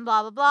freaked out and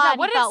blah blah blah. Yeah, and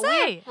what he did felt it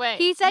say? weird. Wait.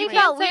 He said you he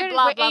can't felt say weird.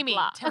 Blah, Wait, blah, Amy,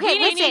 blah. tell Okay, me,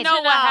 we need to listen.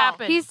 know what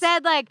happened. He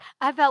said like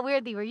I felt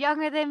weird that you were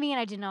younger than me and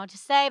I didn't know what to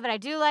say, but I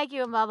do like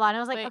you and blah blah. And I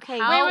was like, Wait, okay,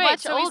 how wait, much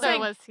so he's older saying,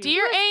 was he?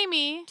 Dear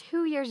Amy,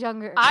 2 years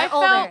younger. I or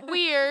older. felt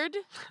weird.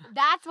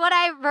 That's what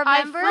I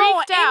remember.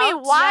 freaked Amy,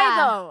 out. why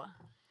Yeah. though?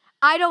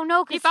 I don't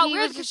know He because felt he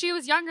weird was because just she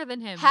was younger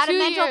than him. had a 2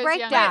 mental years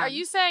breakdown. younger. Wait, are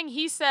you saying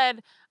he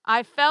said,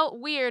 I felt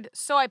weird,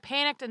 so I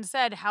panicked and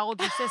said, how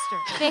old's your sister?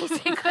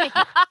 Basically.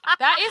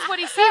 That is what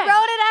he He said.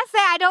 wrote an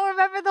essay. I don't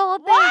remember the whole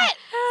thing.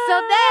 So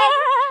then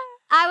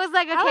I was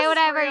like, How okay, is this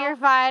whatever, real? you're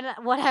fine,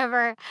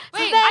 whatever. Wait,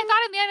 so then I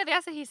thought in the end of the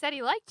essay he said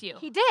he liked you.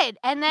 he did.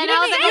 And then You I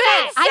was didn't like, say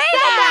okay, that. I Say said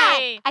that.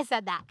 that. I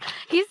said that.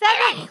 He said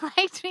that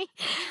he liked me.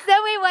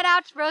 Then we went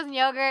out to frozen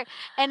yogurt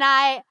and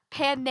I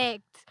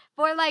panicked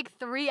for like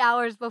 3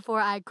 hours before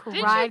I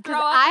cried. throw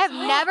up I as have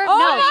well? never Oh no,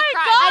 my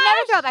I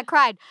never threw up. I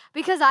cried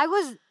because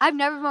I've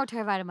never been more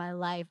terrified in my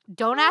life.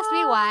 Don't ask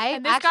me why.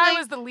 And this Actually, guy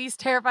was the least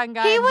terrifying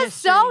guy he in was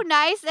history. so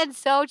nice and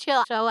so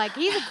chill. So like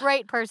he's a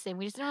great person.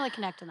 We just didn't really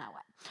connect in that way.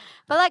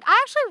 But like I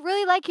actually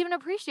really like him and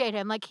appreciate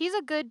him. Like he's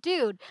a good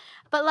dude.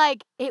 But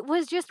like it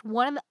was just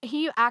one of the,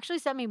 he actually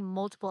sent me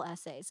multiple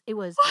essays. It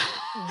was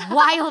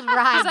wild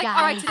ride, He's like, guys.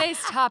 all right, today's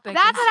topic.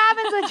 That's is- what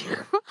happens when you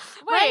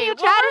when Wait, you what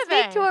try to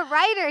were speak to they? a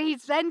writer. He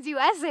sends you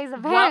essays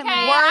apparently.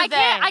 Okay,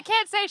 were I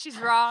can't say she's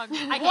wrong.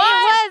 I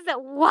can't. It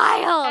was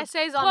wild.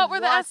 Essays on What were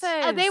the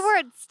essays? They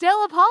were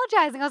still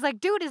apologizing. I was like,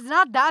 dude, it's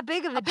not that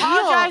big of a deal.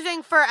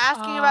 Apologizing for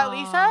asking about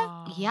Lisa?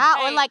 Oh. Yeah,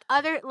 or Hey. like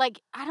other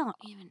like I don't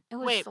even. It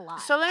was Wait, just a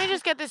lot. so let me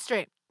just get this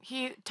straight.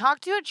 He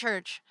talked to you at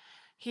church.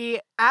 He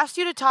asked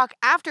you to talk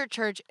after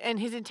church, and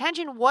his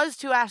intention was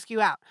to ask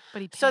you out.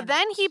 But he So panicked.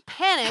 then he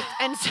panicked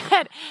and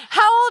said,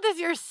 "How old is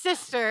your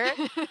sister?"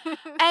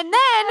 And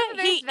then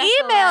very he special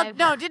emailed. life.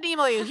 No, didn't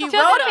email you. He Took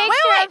wrote a a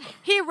picture of-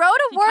 He wrote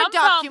a He Word comes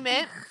home.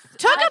 document.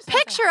 Took a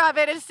picture of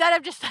it instead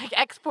of just like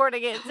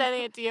exporting it and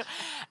sending it to you,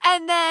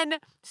 and then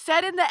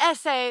said in the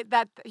essay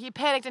that he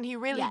panicked and he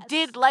really Yes.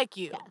 did like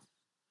you, Yes.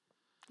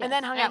 and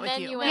then hung And out with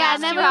then you. you went Yeah, asked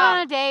and then you we went out. on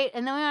a date,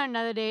 and then we went on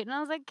another date, and I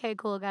was like, okay,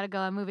 cool, gotta go.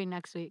 I'm moving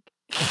next week.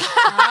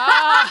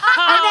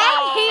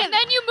 Oh. And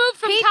then you moved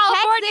from He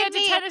California texted to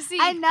me Tennessee.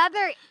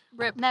 Another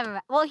Rip. never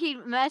mind. Well, he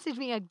messaged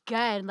me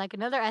again, like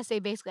another essay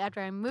basically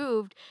after I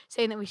moved,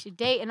 saying that we should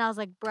date, and I was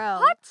like, bro,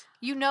 What?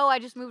 You know, I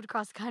just moved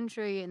across the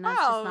country, and that's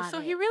just Oh, not so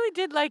it. he really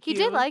did like He you.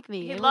 did like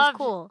me. He It was loved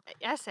cool.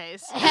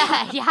 essays.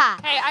 Yeah.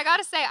 Hey, I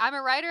gotta say, I'm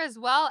a writer as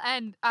well,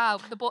 and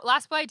the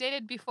last boy I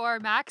dated before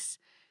Max,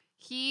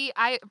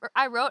 I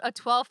wrote a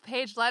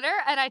 12-page letter,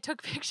 and I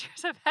took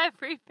pictures of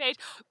every page.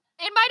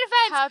 In my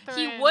defense,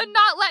 he would Catherine.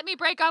 not let me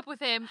break up with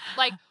him.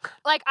 Like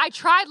I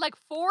tried like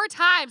 4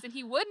 times, and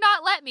he would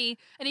not let me,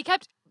 and he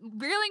kept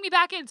reeling me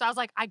back in. So I was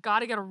like, I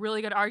gotta get a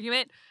really good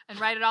argument and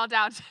write it all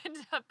down. It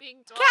ended up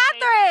being 12 pages.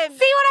 Catherine.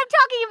 See what I'm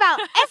talking about?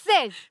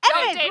 Essays.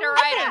 Don't Essays. date a Essays.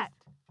 writer.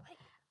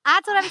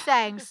 That's what I'm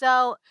saying.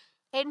 So,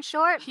 in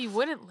short, He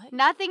wouldn't let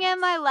nothing in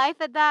my life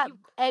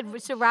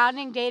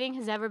surrounding dating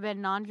has ever been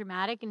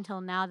non-dramatic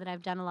until now that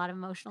I've done a lot of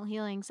emotional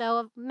healing. So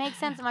it makes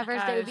sense that my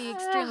first date would be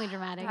extremely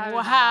dramatic.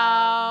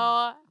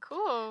 Wow. Cool.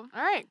 All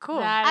right, cool.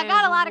 That I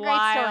got is a lot of great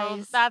wild.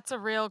 stories. That's a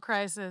real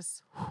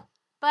crisis.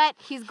 But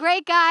he's a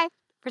great guy.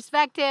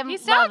 Respect him. He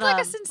sounds love like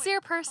a him.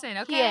 sincere person.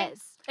 Okay. He is.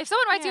 If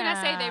someone writes you an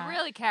essay, they Yeah.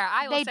 really care.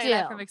 I will They say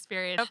that do. from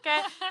experience.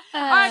 Okay.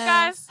 All right,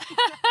 guys.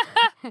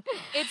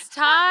 It's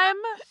time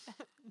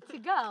To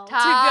go. to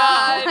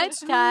go. It's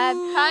time.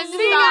 Time to See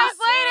you guys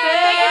stop. later.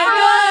 Say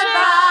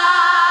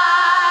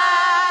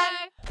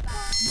goodbye.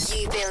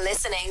 You've been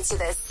listening to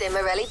the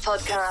Cimorelli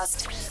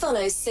podcast.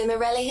 Follow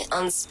Cimorelli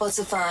on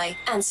Spotify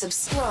and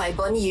subscribe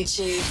on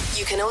YouTube.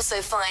 You can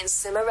also find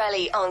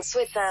Cimorelli on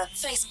Twitter,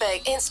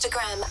 Facebook,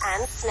 Instagram,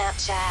 and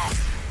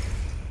Snapchat.